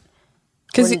 but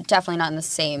we're definitely not in the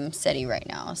same city right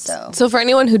now. So for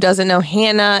anyone who doesn't know,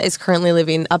 Hannah is currently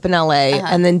living up in LA,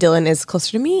 and then Dylan is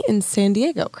closer to me in San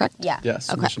Diego, correct? Yeah.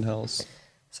 Yes, Mission Hills.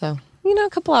 So, a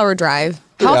couple hour drive.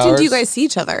 How often do you guys see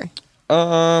each other?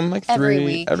 Like every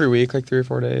week, like 3 or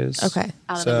 4 days. Okay.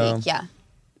 Out of the week, yeah.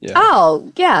 Yeah.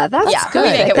 Oh, yeah, that's good. We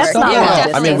make it That's work. not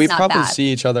Yeah. I mean, we It's not probably bad.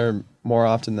 see each other more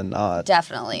often than not.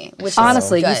 Definitely. Which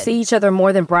Honestly, is you good. see each other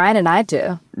more than Brian and I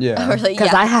do Yeah. Really,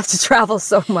 because I have to travel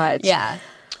so much. Yeah.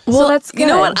 Well, that's good. You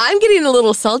know what? I'm getting a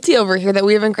little salty over here that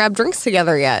we haven't grabbed drinks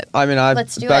together yet. I mean,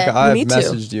 Let's do Becca, it. I've Me too.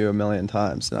 messaged you a million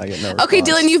times and I get no response. Okay,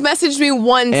 Dylan, you've messaged me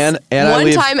once, And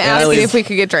one time asking if we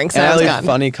could get drinks, and I I was leave gone.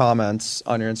 funny comments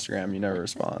on your Instagram. You never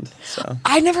respond. So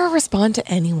I never respond to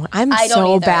anyone. I'm I don't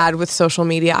so either. bad with social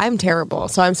media. I'm terrible,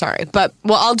 so I'm sorry. But,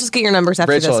 I'll just get your numbers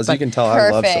after Rachel, this. as but- you can tell, I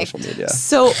love Perfect. social media.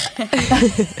 So,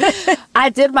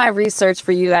 I did my research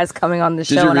for you guys coming on the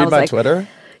show. Did you and I read was my like, Twitter?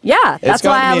 Yeah, that's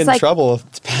why I was like, trouble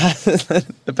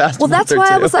the past well, month that's or why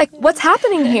I two. was like, what's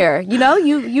happening here? You know,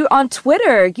 you on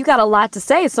Twitter, you got a lot to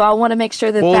say, so I want to make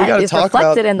sure that that is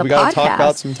reflected in the podcast. We got to talk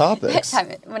about some topics.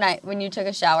 When you took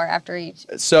a shower after each.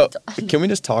 So, can we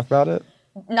just talk about it?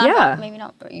 Maybe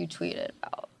not what you tweeted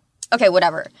about. Okay,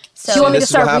 whatever. So do you want me to This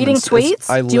is what start reading happens.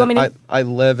 tweets? Do you want me to? I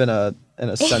live in a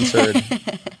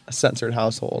censored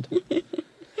household.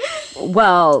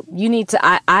 Well, you need to.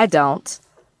 I don't.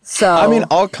 So I mean,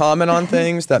 I'll comment on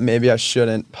things that maybe I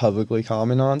shouldn't publicly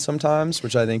comment on sometimes,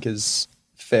 which I think is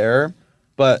fair.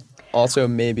 But also,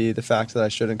 maybe the fact that I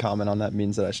shouldn't comment on that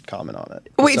means that I should comment on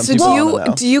it. Wait, Some so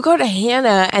people do you go to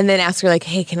Hannah and then ask her like,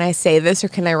 hey, can I say this or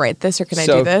can I write this or can I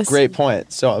do this? Great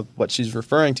point. So what she's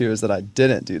referring to is that I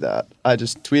didn't do that. I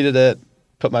just tweeted it,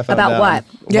 put my phone down. About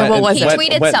what? Yeah, what was he it?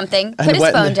 tweeted something, put his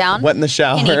phone down, went in the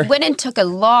shower. and he went and took a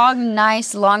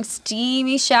nice, long,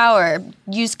 steamy shower,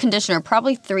 used conditioner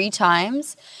probably 3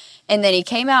 times, and then he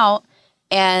came out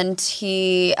and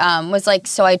he was like,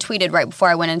 so I tweeted right before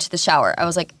I went into the shower. I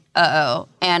was like, uh-oh.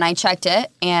 And I checked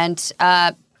it, and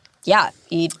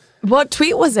What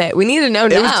tweet was it? We need to know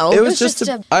now. It was just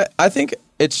I think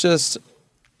it's just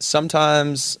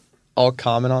sometimes I'll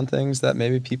comment on things that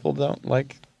maybe people don't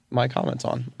like my comments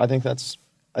on. I think that's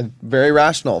very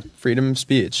rational. Freedom of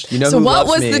speech. You know So who what loves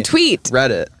was me? the tweet?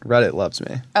 Reddit loves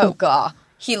me. oh, God.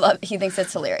 He thinks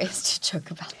it's hilarious to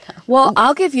joke about that. Well,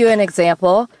 I'll give you an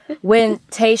example. When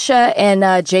Tayshia and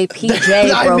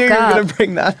JPJ I knew broke you were up. going to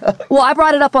bring that up. Well, I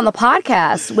brought it up on the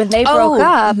podcast. When they broke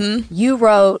up, you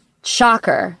wrote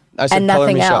shocker I said, and "Color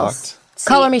nothing me else. shocked."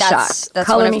 Color me that's, shocked. That's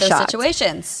Color one of me those shocked.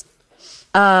 situations.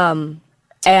 And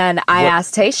I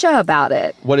asked Tayshia about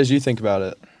it. What did you think about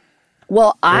it?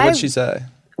 Well, What did she say?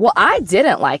 Well, I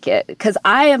didn't like it because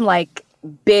I am like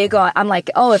big on, I'm like,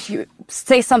 oh, if you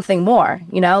say something more,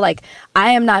 you know, like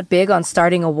I am not big on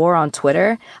starting a war on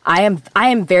Twitter. I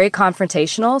am very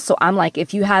confrontational. So I'm like,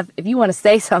 if you want to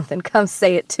say something, come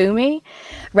say it to me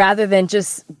rather than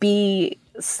just be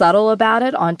subtle about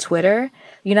it on Twitter,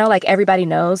 you know, like everybody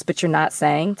knows, but you're not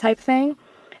saying type thing.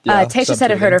 Yeah, Tayshia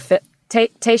said it hurt her.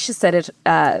 Tayshia said it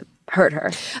hurt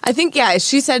her. I think,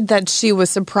 she said that she was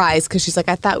surprised because she's like,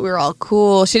 I thought we were all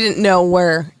cool. She didn't know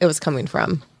where it was coming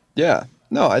from. Yeah.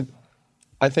 No,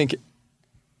 I think,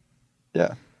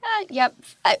 yeah. Yep.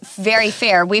 Very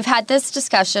fair. We've had this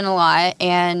discussion a lot,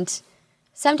 and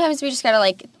sometimes we just got to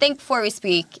like think before we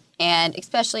speak, and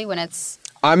especially when it's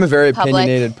I'm a very public.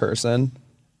 opinionated person,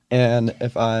 and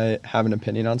if I have an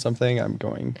opinion on something, I'm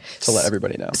going to let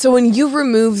everybody know. So when you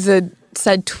remove the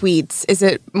said tweets, is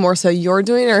it more so you're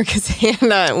doing it or because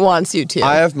Hannah wants you to?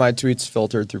 I have my tweets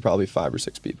filtered through probably 5 or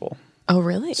 6 people. Oh,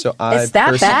 really? So I Is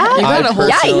that bad? You got a whole-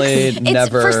 personally It's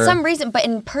never. for some reason, but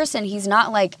in person, he's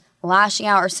not like lashing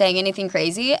out or saying anything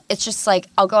crazy. It's just like,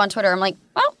 I'll go on Twitter. I'm like,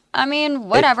 well, I mean,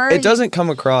 whatever. It doesn't come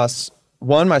across.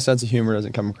 One, my sense of humor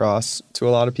doesn't come across to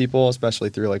a lot of people, especially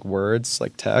through like words,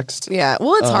 like text. Yeah.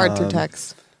 Well, it's hard through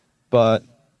text. But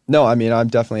no, I mean, I'm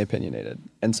definitely opinionated,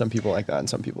 and some people like that, and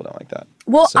some people don't like that.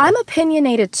 Well, So- I'm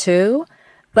opinionated too,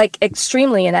 like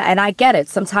extremely, and I get it.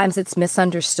 Sometimes it's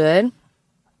misunderstood,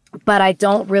 but I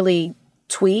don't really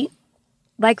tweet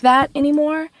like that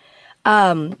anymore.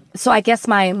 So I guess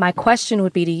my question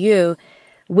would be to you,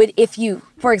 if you,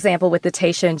 for example, with the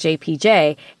Tayshia and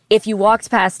JPJ, if you walked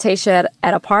past Tayshia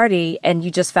at a party and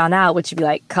you just found out, would you be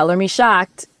like, color me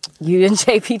shocked, you and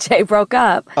JPJ broke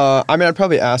up? I mean, I'd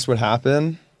probably ask what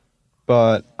happened,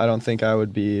 but I don't think I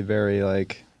would be very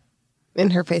like. In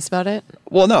her face about it?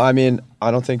 Well, no, I mean,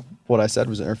 I don't think what I said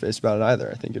was interface about it either.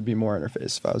 I think it'd be more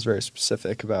interface if I was very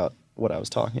specific about what I was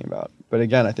talking about. But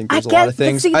again, I think there's a lot of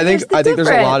things. I think there's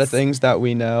a lot of things that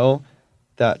we know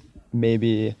that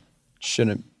maybe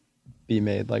shouldn't be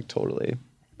made like totally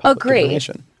public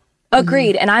information.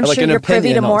 Agreed. And I'm Like sure an you're privy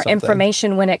to opinion on more something.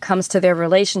 information when it comes to their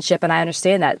relationship, and I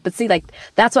understand that. But see, like,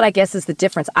 that's what I guess is the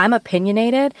difference. I'm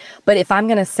opinionated, but if I'm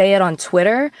going to say it on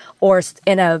Twitter or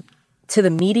to the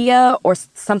media or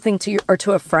something to you or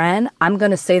to a friend, I'm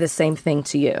going to say the same thing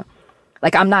to you.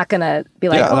 Like, I'm not going to be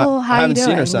like, and oh, how I you haven't doing?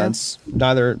 seen her You know? since.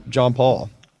 Neither John Paul,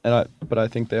 but I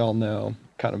think they all know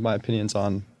kind of my opinions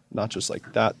on not just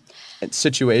like that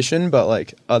situation, but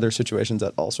like other situations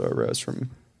that also arose from.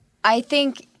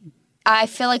 I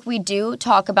feel like we do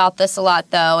talk about this a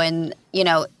lot, though, and, you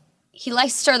know, he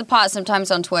likes to stir the pot sometimes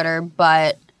on Twitter,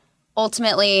 but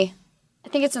ultimately, I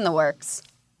think it's in the works.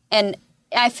 And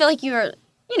I feel like you're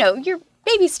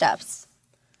baby steps.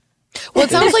 Well,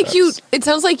 it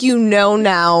sounds like you know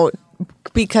now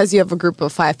because you have a group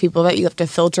of 5 people that you have to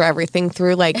filter everything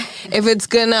through. Like, if it's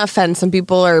gonna offend some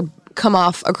people or come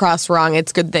off across wrong,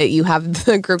 it's good that you have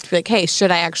the group to be like, hey,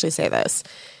 should I actually say this?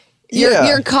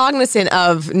 You're cognizant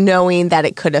of knowing that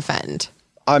it could offend.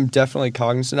 I'm definitely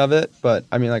cognizant of it, but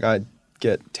I mean, like, I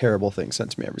get terrible things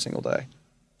sent to me every single day.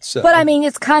 So, But I mean,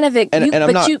 it's kind of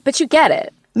but you get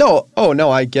it. No,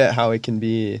 I get how it can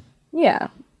be Yeah.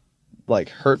 like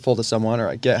hurtful to someone, or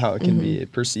I get how it can be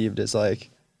perceived as like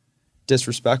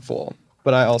disrespectful.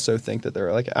 But I also think that there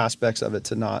are like aspects of it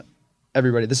to not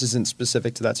everybody. This isn't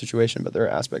specific to that situation, but there are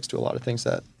aspects to a lot of things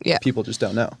that people just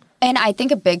don't know. And I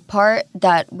think a big part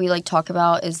that we like talk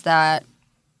about is that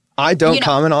I don't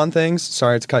comment on things.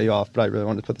 Sorry to cut you off, but I really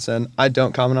wanted to put this in. I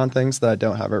don't comment on things that I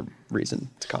don't have a reason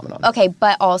to comment on. Okay,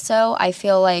 but also I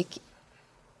feel like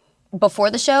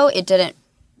before the show, it didn't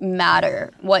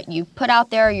matter what you put out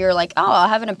there. You're like, oh, I'll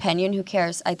have an opinion. Who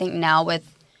cares? I think now with,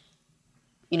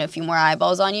 a few more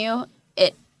eyeballs on you,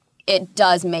 it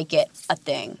does make it a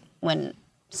thing when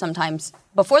sometimes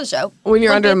before the show. When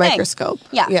you're wouldn't under be a thing. microscope.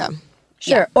 Yeah. Yeah.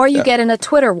 Sure. Yeah. Or you get in a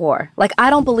Twitter war. Like, I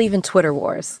don't believe in Twitter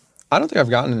wars. I don't think I've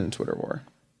gotten in a Twitter war.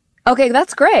 Okay,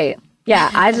 that's great. Yeah,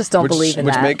 I just don't believe in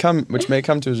that. Which may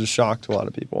come to as a shock to a lot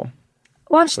of people.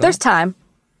 Well, there's time.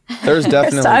 There's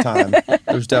definitely time.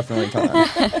 There's definitely time.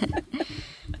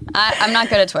 I'm not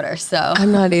good at Twitter, so.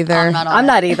 I'm not either. I'm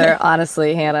not either,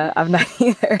 honestly, Hannah. I'm not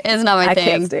either. It's not my I thing.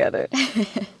 can't stand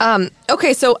it.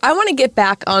 Okay, so I want to get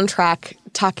back on track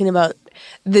talking about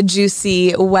the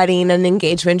juicy wedding and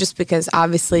engagement, just because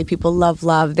obviously people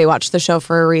love. They watch the show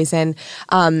for a reason.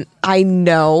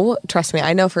 Trust me,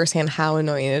 I know firsthand how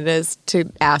annoying it is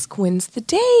to ask, when's the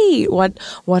date? What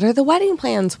are the wedding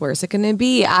plans? Where's it going to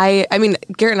be? I mean,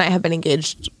 Garrett and I have been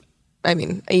engaged, a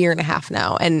year and a half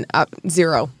now, and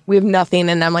zero. We have nothing.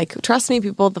 And I'm like, trust me,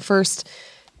 people, the first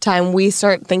time we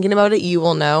start thinking about it, you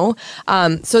will know.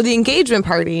 So the engagement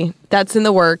party, that's in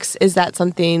the works. Is that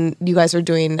something you guys are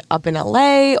doing up in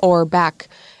LA or back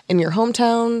in your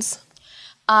hometowns?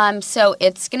 So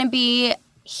it's going to be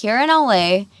here in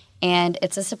LA, and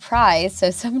it's a surprise. So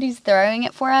somebody's throwing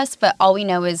it for us, but all we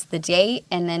know is the date,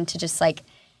 and then to just like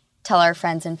tell our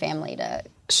friends and family to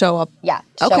show up.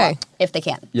 show up if they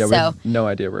can. Yeah, we so, have no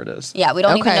idea where it is. Yeah, we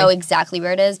don't even Okay. know exactly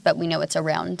where it is, but we know it's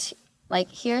around like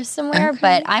here somewhere.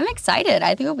 But I'm excited. I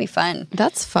think it'll be fun.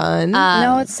 That's fun.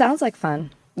 No, it sounds like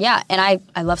fun. Yeah, and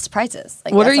I love surprises.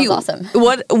 Like, What that are sounds you? awesome.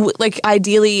 What like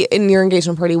ideally in your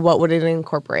engagement party? What would it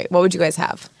incorporate? What would you guys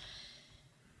have?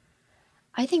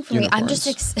 I think for me, I'm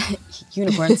just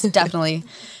unicorns, definitely.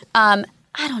 I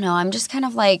don't know. I'm just kind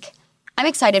of like, I'm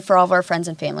excited for all of our friends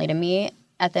and family to meet.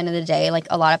 At the end of the day, like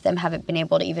a lot of them haven't been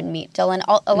able to even meet Dylan.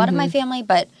 A lot of my family,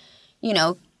 but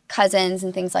cousins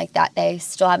and things like that, they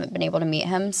still haven't been able to meet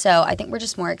him. So I think we're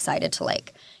just more excited to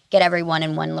like get everyone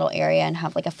in one little area and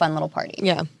have like a fun little party.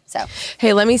 Yeah. So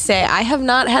Hey, let me say, I have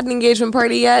not had an engagement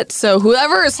party yet. So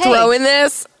whoever is throwing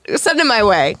this, send it my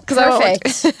way. perfect.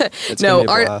 It's gonna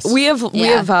be a blast. we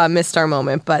have missed our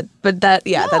moment, but that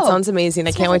that sounds amazing.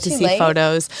 I can't wait to too see late.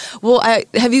 photos. Well,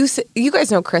 you guys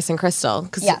know Chris and Crystal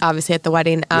because obviously at the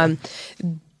wedding.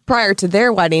 Prior to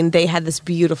their wedding, they had this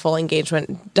beautiful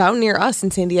engagement down near us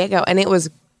in San Diego, and it was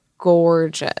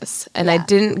gorgeous. And I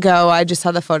didn't go; I just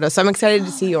saw the photos. So I'm excited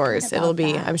to see yours. It'll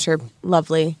be, I'm sure,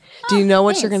 lovely. Do you know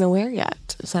what you're going to wear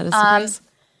yet? Is that a surprise?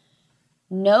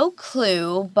 no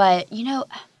clue, but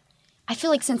I feel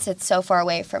like since it's so far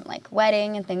away from like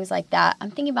wedding and things like that,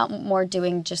 I'm thinking about more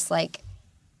doing just like,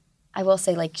 I will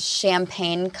say like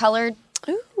champagne colored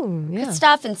Ooh, yeah.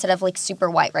 stuff instead of like super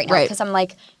white right now. Right. Because I'm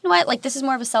like, you know what? Like this is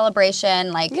more of a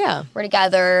celebration. Like we're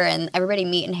together and everybody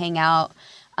meet and hang out.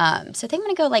 So I think I'm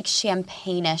going to go like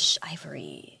champagne-ish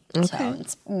ivory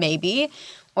tones maybe.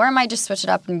 Or I might just switch it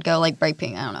up and go like bright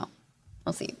pink. I don't know.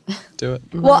 We'll see. Do it.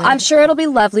 Well, I'm sure it'll be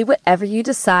lovely, whatever you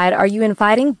decide. Are you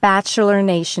inviting Bachelor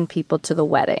Nation people to the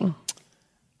wedding?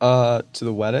 To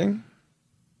the wedding?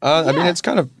 I mean, it's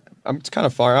kind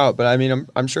of far out, but I mean,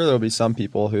 I'm sure there'll be some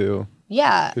people who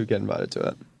get invited to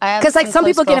it. Because like some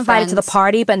people get invited to the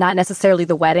party, but not necessarily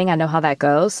the wedding. I know how that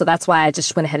goes. So that's why I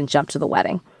just went ahead and jumped to the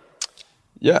wedding.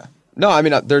 Yeah. No, I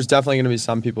mean, there's definitely going to be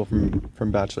some people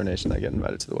from Bachelor Nation that get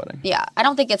invited to the wedding. Yeah, I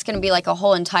don't think it's going to be like a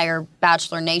whole entire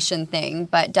Bachelor Nation thing,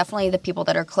 but definitely the people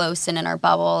that are close and in our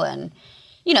bubble and,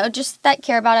 just that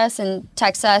care about us and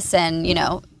text us and,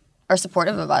 are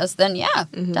supportive of us, then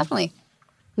definitely.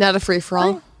 Not a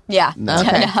free-for-all? Yeah.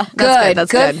 Okay.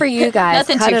 That's good for you guys.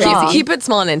 Nothing Cut too it crazy. off. Keep it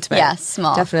small and intimate. Yeah,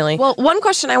 small. Definitely. Well, one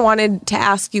question I wanted to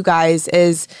ask you guys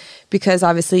is, because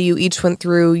obviously you each went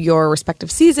through your respective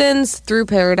seasons through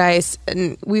Paradise,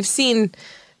 and we've seen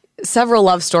several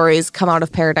love stories come out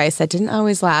of Paradise that didn't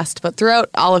always last, but throughout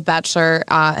all of Bachelor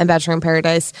and Bachelor in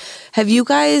Paradise, have you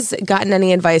guys gotten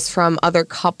any advice from other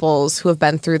couples who have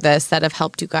been through this that have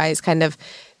helped you guys kind of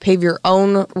pave your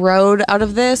own road out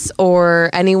of this, or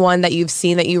anyone that you've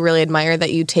seen that you really admire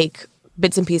that you take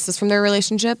bits and pieces from their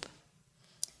relationship?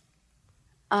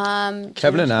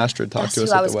 Kevin and Astrid talked to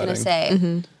us at the wedding. That's who I was going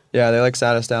to say. Yeah, they like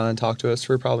sat us down and talked to us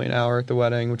for probably an hour at the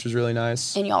wedding, which was really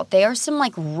nice. And y'all, they are some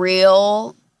like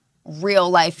real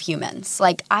life humans.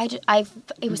 Like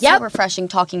it was so refreshing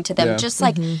talking to them. Yeah. Just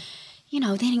like, you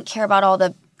know, they didn't care about all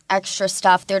the extra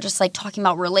stuff. They're just like talking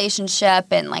about relationship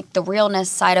and like the realness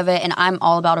side of it. And I'm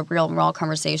all about a real and raw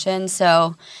conversation.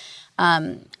 So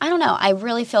I don't know. I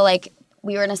really feel like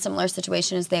we were in a similar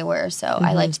situation as they were, so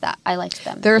I liked that. I liked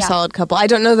them. They're a solid couple. I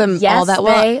don't know them all that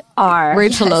well. Yes, they are.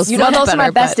 Rachel knows You know, much those are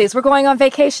my better, besties. We're going on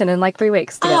vacation in like 3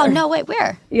 weeks together. Oh, no, wait,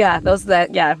 where? Yeah,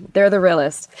 they're the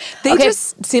realest. They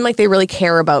just seem like they really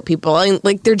care about people and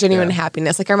like their genuine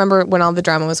happiness. Like I remember when all the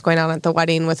drama was going on at the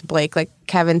wedding with Blake, like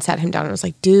Kevin sat him down and was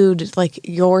like, dude, like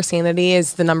your sanity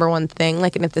is the number one thing.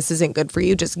 Like, and if this isn't good for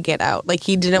you, just get out. Like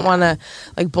he didn't want to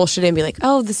like bullshit and be like,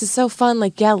 oh, this is so fun.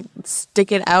 Like, yeah,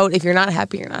 stick it out. If you're not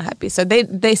happy, you're not happy. So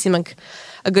they seem like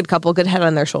a good couple, good head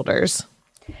on their shoulders.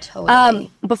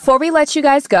 Totally. Before we let you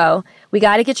guys go, we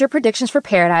got to get your predictions for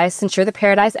Paradise since you're the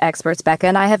Paradise experts. Becca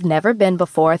and I have never been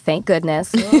before, thank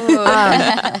goodness.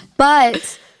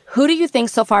 But who do you think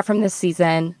so far from this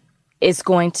season is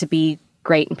going to be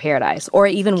great in Paradise or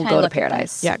even will go to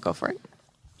Paradise? Yeah, go for it.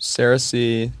 Sarah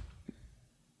C.,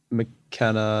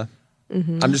 McKenna.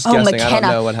 I'm just guessing. McKenna. I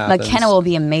don't know what happens. McKenna will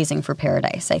be amazing for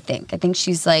Paradise, I think. I think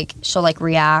she's like, she'll like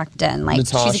react and like,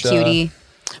 she's Natasha. a cutie.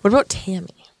 What about Tammy?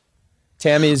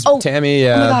 Tammy, yeah.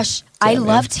 Oh my gosh. I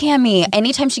love Tammy.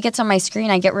 Anytime she gets on my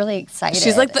screen, I get really excited.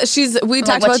 She's like we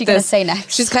talked about what's she gonna this. say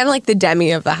next? She's kind of like the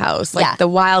Demi of the house, like the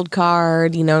wild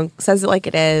card. You know, says it like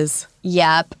it is.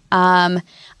 Yep. I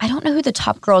don't know who the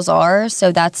top girls are,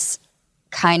 so that's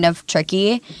kind of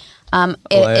tricky.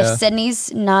 If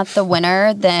Sydney's not the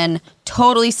winner, then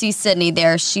totally see Sydney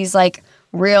there. She's like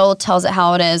real, tells it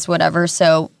how it is, whatever.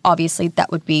 So obviously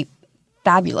that would be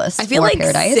fabulous. I feel like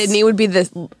Paradise. Sydney would be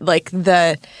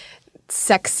the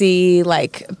sexy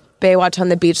like Baywatch on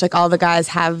the beach. Like all the guys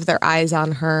have their eyes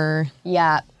on her.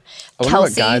 Yeah. I wonder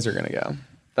Kelsey. what guys are gonna go.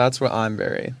 That's what I'm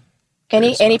very.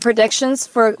 Any predictions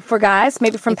for guys?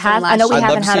 Maybe from past. I know we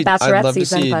haven't had a Bachelorette season. I'd love to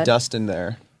see but Dustin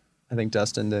there. I think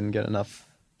Dustin didn't get enough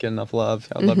love.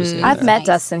 I'd love to see him I've there. met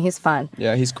Dustin. He's fun.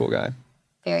 Yeah, he's a cool guy.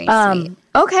 Very sweet.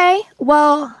 Okay,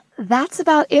 well, that's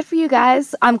about it for you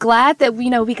guys. I'm glad that we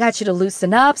got you to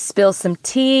loosen up, spill some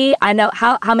tea. I know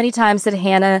how many times did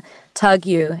Hannah tug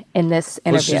you in this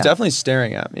interview? Well, she's definitely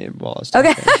staring at me while I was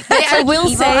talking. Okay. I will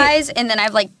say eyes, and then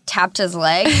I've like tapped his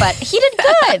leg, but he did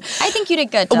good. I think you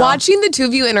did good. Dylan. Watching the two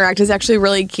of you interact is actually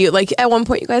really cute. Like at one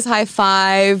point, you guys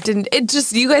high-fived, and it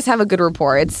just you guys have a good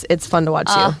rapport. It's fun to watch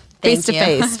you face to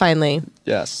face. Finally,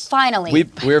 Yes. Finally.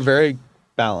 We're very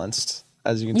balanced,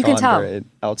 as you can tell. can tell. I'm very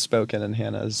outspoken, and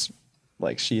Hannah's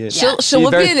like she is. she'll she's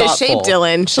whip very you into shape, thoughtful.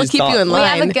 Dylan. She'll She's keep you in we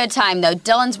line. have a good time though.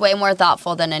 Dylan's way more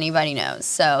thoughtful than anybody knows,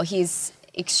 so he's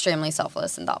extremely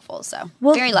selfless and thoughtful. So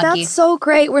very lucky. That's so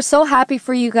great. We're so happy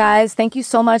for you guys. Thank you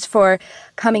so much for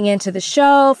coming into the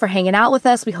show, for hanging out with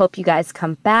us. We hope you guys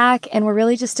come back, and we're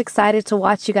really just excited to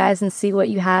watch you guys and see what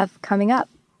you have coming up.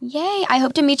 Yay! I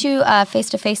hope to meet you face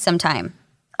to face sometime.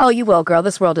 Oh, you will, girl.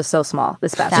 This world is so small.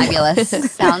 This Bachelor. Fabulous.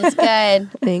 Sounds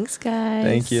good. Thanks, guys.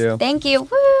 Thank you. Thank you.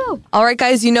 Woo! All right,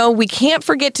 guys. We can't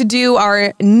forget to do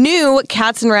our new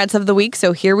Cats and Rats of the week.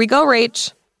 So here we go,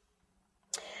 Rach.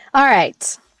 All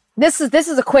right. This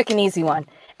is a quick and easy one.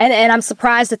 And I'm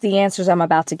surprised at the answers I'm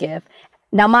about to give.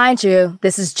 Now, mind you,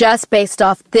 this is just based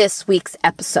off this week's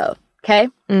episode, okay?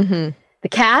 Mm-hmm. The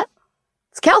cat,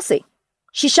 it's Kelsey.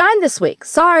 She shined this week.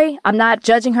 Sorry, I'm not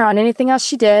judging her on anything else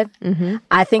she did. Mm-hmm.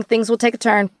 I think things will take a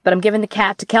turn, but I'm giving the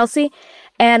cat to Kelsey.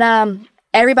 And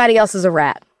everybody else is a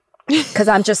rat because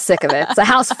I'm just sick of it. It's a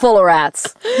house full of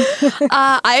rats.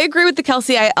 I agree with the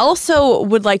Kelsey. I also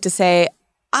would like to say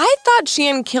I thought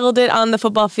Sheehan killed it on the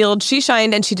football field. She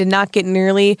shined and she did not get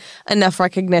nearly enough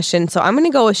recognition. So I'm going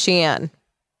to go with Sheehan.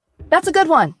 That's a good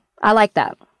one. I like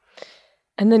that.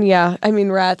 And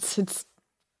then, rats, it's...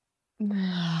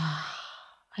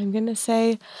 I'm going to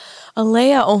say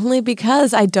Alea only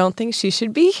because I don't think she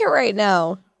should be here right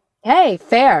now. Hey,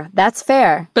 fair. That's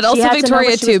fair. But She also had to know Victoria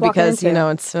what she too was walking because,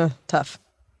 into. it's tough.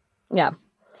 Yeah.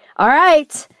 All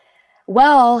right.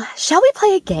 Well, shall we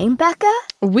play a game, Becca?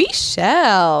 We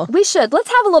shall. We should.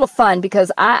 Let's have a little fun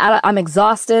because I'm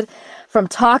exhausted from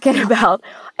talking about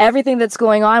everything that's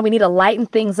going on. We need to lighten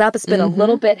things up. It's been a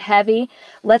little bit heavy.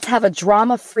 Let's have a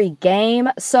drama-free game.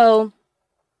 So,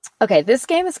 okay, this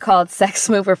game is called Sex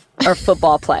Move or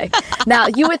Football Play. Now,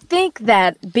 you would think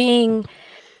that being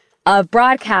a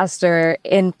broadcaster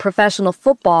in professional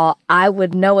football, I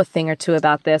would know a thing or two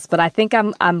about this, but I think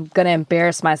I'm going to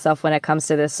embarrass myself when it comes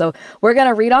to this. So we're going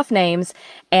to read off names,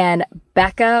 and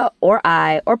Becca or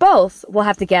I or both will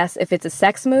have to guess if it's a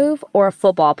sex move or a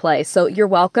football play. So you're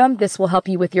welcome. This will help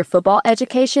you with your football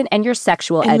education and your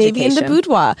sexual education. Maybe in the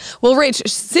boudoir. Well, Rach,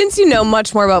 since you know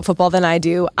much more about football than I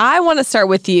do, I want to start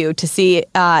with you to see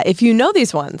if you know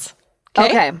these ones.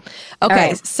 Okay.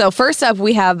 Right. So first up,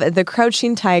 we have the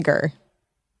Crouching Tiger.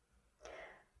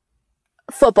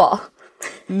 Football.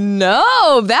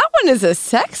 No, that one is a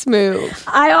sex move.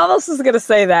 I almost was going to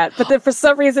say that, but then for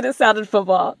some reason it sounded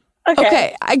football.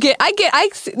 Okay,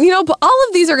 but all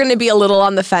of these are going to be a little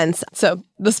on the fence. So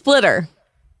the Splitter.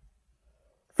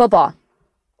 Football.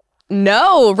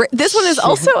 No, this one is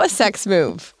also a sex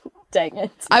move. Dang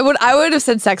it. I would have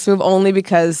said sex move only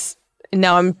because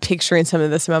now I'm picturing some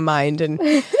of this in my mind. And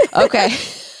okay.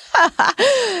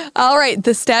 All right.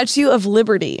 The Statue of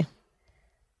Liberty.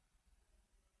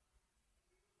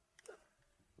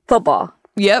 Football.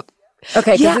 Yep.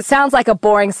 Okay, because it sounds like a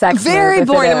boring sex Very move.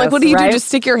 boring. I'm like, what do you right? do? Just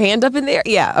stick your hand up in there?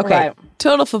 Yeah. Okay. Right.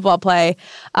 Total football play.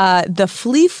 The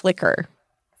Flea Flicker.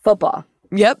 Football.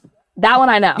 Yep. That one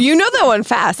I know. You know that one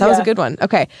fast. That was a good one.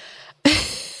 Okay.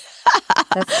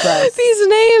 That's gross. These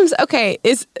names.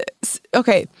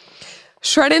 Okay.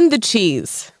 Shredding the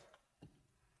cheese.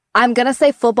 I'm going to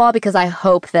say football because I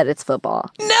hope that it's football.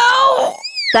 No!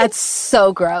 That's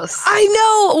so gross. I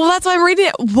know. Well, that's why I'm reading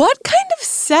it. What kind of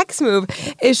sex move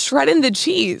is shredding the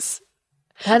cheese?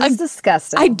 That is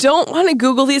disgusting. I don't want to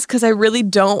Google these because I really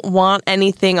don't want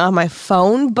anything on my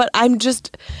phone, but I'm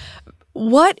just...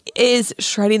 What is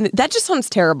shredding? That just sounds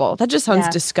terrible. That just sounds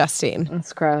disgusting.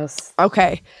 It's gross.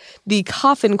 Okay. The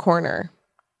Coffin Corner.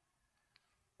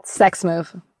 Sex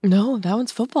move. No, that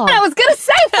one's football. I was going to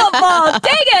say football.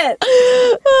 Dang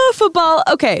it. Football.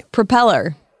 Okay.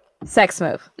 Propeller. Sex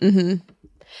move. Mm-hmm.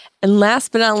 And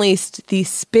last but not least, the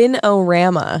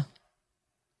Spin-O-Rama.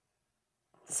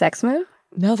 Sex move?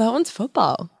 No, that one's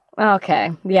football.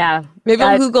 Okay. Yeah. Maybe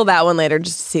I'll Google that one later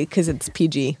just to see because it's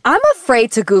PG. I'm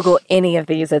afraid to Google any of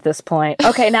these at this point.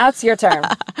 Okay, now it's your turn.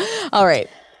 All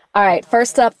right.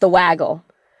 First up, the waggle.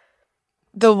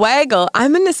 The waggle.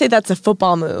 I'm going to say that's a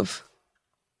football move.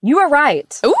 You are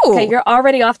right. Ooh. Okay, you're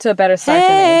already off to a better start than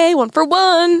me. Hey, 1 for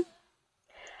 1.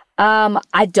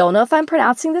 I don't know if I'm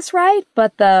pronouncing this right,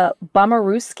 but the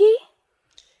Bummerooski?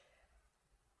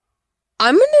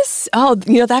 I'm going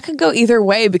to, that could go either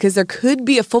way because there could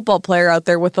be a football player out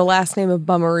there with the last name of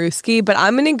Bummerooski, but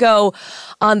I'm going to go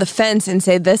on the fence and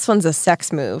say this one's a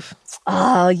sex move.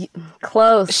 Oh,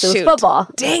 close. Shoot. It was football.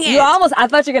 Dang it. I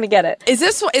thought you were going to get it. Is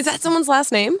that someone's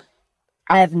last name?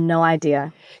 I have no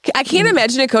idea. I can't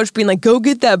imagine a coach being like, go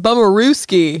get that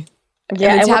Bummerooski.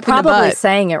 Yeah, and we're probably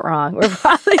saying it wrong.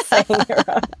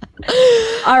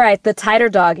 All right, the tighter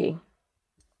doggy.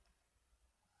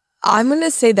 I'm going to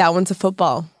say that one's a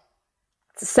football.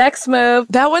 It's a sex move.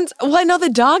 That one's, I know the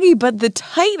doggy, but the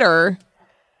tighter.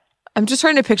 I'm just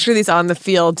trying to picture these on the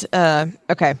field.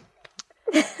 Okay.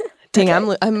 Dang,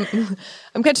 okay.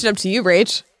 I'm catching up to you,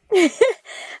 Rach.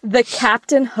 The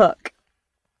Captain Hook.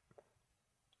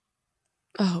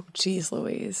 Oh, geez,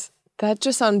 Louise. That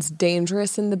just sounds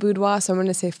dangerous in the boudoir, so I'm going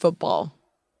to say football.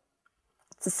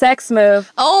 It's a sex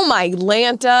move. Oh, my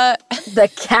Lanta. The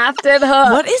Captain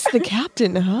Hook. What is the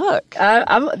Captain Hook?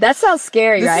 That sounds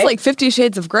scary, right? This is like 50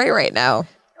 Shades of Grey right now.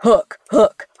 Hook.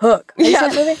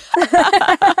 Yeah.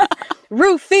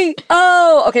 Roofie.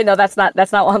 Oh, okay. No, that's not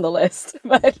on the list.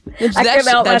 But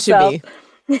that should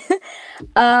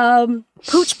be.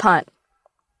 Pooch punt.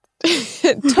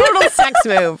 Total sex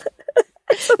move.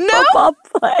 Football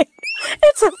play.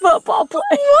 It's a football play.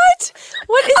 What?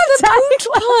 What is the pooch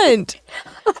punt?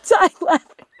 I'm dying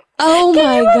laughing. Oh my gosh.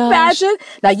 Can you imagine?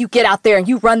 Now you get out there and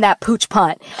you run that pooch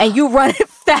punt and you run it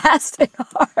fast and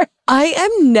hard.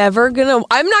 I'm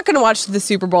not gonna watch the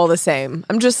Super Bowl the same.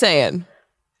 I'm just saying.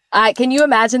 Can you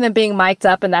imagine them being mic'd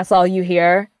up and that's all you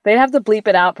hear? They'd have to bleep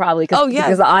it out probably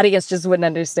because the audience just wouldn't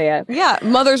understand. Yeah,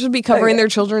 mothers would be covering their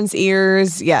children's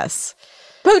ears. Yes.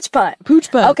 Pooch punt.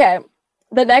 Okay.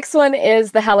 The next one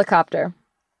is the helicopter.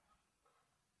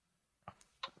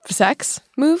 Sex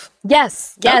move?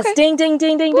 Yes. Okay. Ding, ding,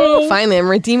 ding, ding, Ooh, ding. Finally, I'm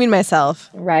redeeming myself.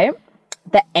 Right?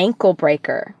 The ankle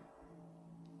breaker.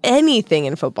 Anything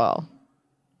in football.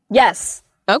 Yes.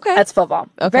 Okay. That's football.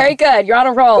 Okay. Very good. You're on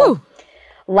a roll. Woo.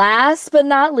 Last but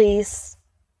not least,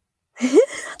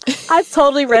 I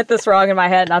totally read this wrong in my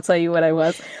head, and I'll tell you what I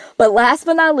was. But last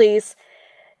but not least,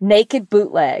 naked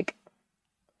bootleg.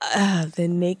 The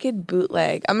naked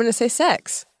bootleg. I'm going to say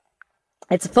sex.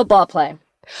 It's a football play.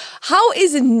 How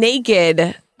is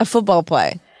naked a football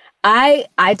play?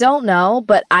 I don't know,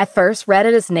 but I first read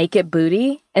it as naked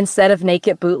booty instead of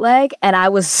naked bootleg, and I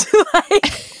was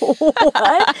like,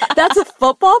 what? That's a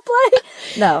football play?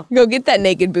 No. Go get that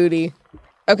naked booty.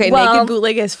 Okay, Well, naked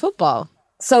bootleg is football.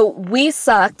 So we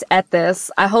sucked at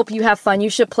this. I hope you have fun. You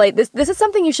should play this. This is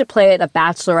something you should play at a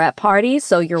bachelorette party,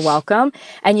 so you're welcome.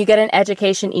 And you get an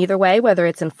education either way, whether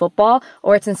it's in football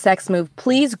or it's in sex move.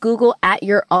 Please Google at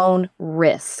your own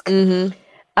risk.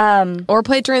 Or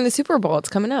play it during the Super Bowl. It's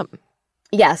coming up.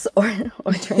 Yes, or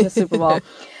during the Super Bowl.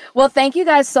 Well, thank you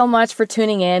guys so much for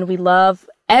tuning in. We love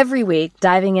every week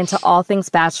diving into all things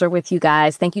Bachelor with you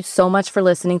guys. Thank you so much for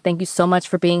listening. Thank you so much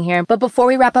for being here. But before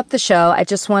we wrap up the show, I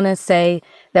just want to say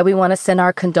that we want to send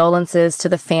our condolences to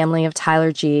the family of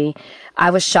Tyler G.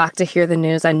 I was shocked to hear the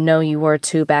news. I know you were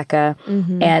too, Becca.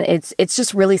 And it's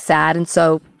just really sad. And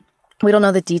so we don't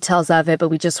know the details of it, but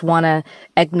we just want to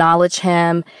acknowledge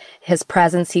him, his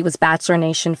presence. He was Bachelor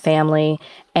Nation family,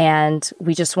 and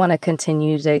we just want to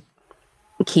continue to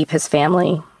keep his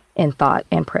family in thought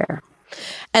and prayer.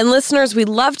 And listeners, we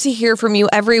love to hear from you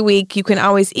every week. You can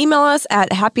always email us at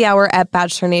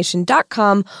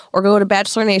happyhour@bachelornation.com or go to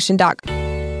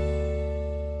bachelornation.com.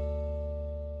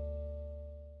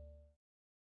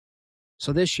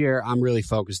 So this year, I'm really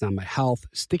focused on my health,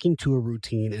 sticking to a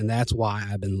routine, and that's why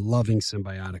I've been loving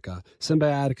Symbiotica.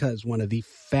 Symbiotica is one of the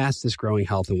fastest growing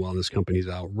health and wellness companies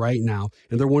out right now,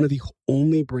 and they're one of the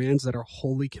only brands that are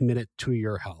wholly committed to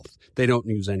your health. They don't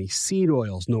use any seed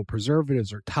oils, no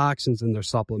preservatives or toxins in their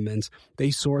supplements. They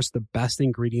source the best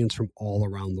ingredients from all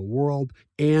around the world,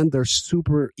 and they're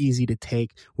super easy to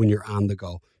take when you're on the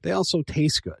go. They also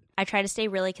taste good. I try to stay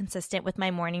really consistent with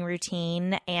my morning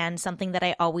routine, and something that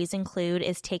I always include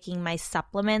is taking my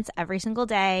supplements every single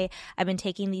day. I've been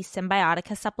taking these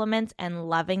Symbiotica supplements and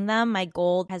loving them. My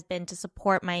goal has been to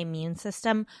support my immune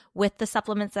system with the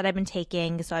supplements that I've been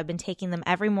taking. So I've been taking them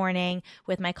every morning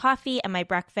with my coffee and my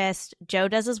breakfast. Joe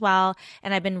does as well,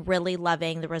 and I've been really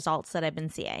loving the results that I've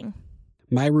been seeing.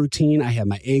 My routine, I have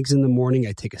my eggs in the morning,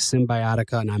 I take a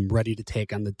Symbiotica, and I'm ready to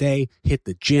take on the day, hit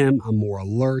the gym, I'm more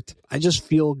alert. I just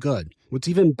feel good. What's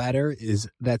even better is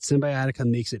that Symbiotica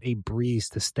makes it a breeze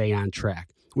to stay on track.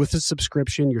 With a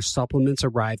subscription, your supplements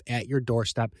arrive at your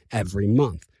doorstep every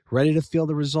month. Ready to feel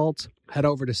the results? Head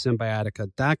over to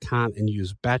Symbiotica.com and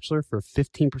use Bachelor for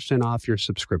 15% off your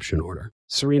subscription order.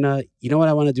 Serena, you know what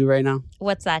I want to do right now?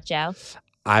 What's that, Joe?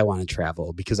 I want to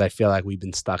travel because I feel like we've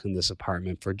been stuck in this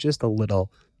apartment for just a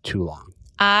little too long.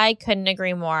 I couldn't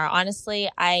agree more. Honestly,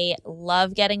 I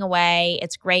love getting away.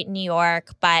 It's great in New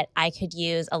York, but I could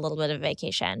use a little bit of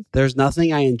vacation. There's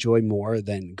nothing I enjoy more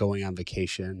than going on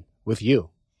vacation with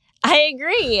you. I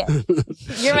agree.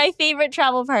 You're my favorite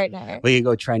travel partner. We can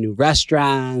go try new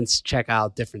restaurants, check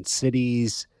out different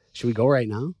cities. Should we go right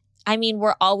now? I mean,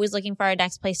 we're always looking for our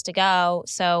next place to go.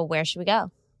 So where should we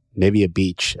go? Maybe a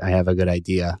beach. I have a good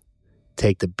idea.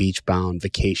 Take the Beachbound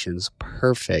Vacations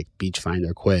Perfect Beach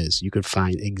Finder quiz. You could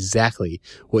find exactly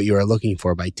what you are looking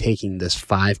for by taking this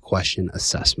 5-question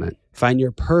assessment. Find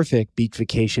your perfect beach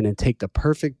vacation and take the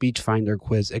Perfect Beach Finder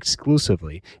quiz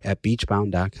exclusively at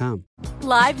beachbound.com.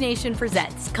 Live Nation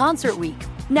presents Concert Week.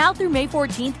 Now through May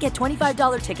 14th, get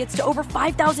 $25 tickets to over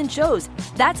 5,000 shows.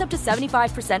 That's up to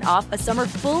 75% off a summer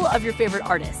full of your favorite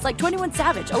artists like 21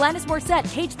 Savage, Alanis Morissette,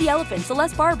 Cage the Elephant,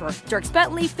 Celeste Barber, Dierks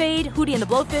Bentley, Fade, Hootie and the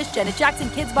Blowfish, Janet Jackson,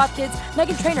 Kids Bop Kids,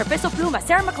 Meghan Trainor, Peso Pluma,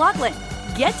 Sarah McLachlan.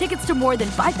 Get tickets to more than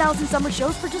 5,000 summer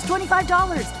shows for just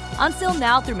 $25. On sale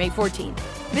now through May 14th.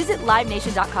 Visit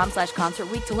LiveNation.com/Concert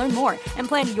Week to learn more and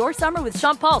plan your summer with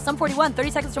Sean Paul, Sum 41,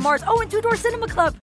 30 Seconds to Mars, and Two Door Cinema Club.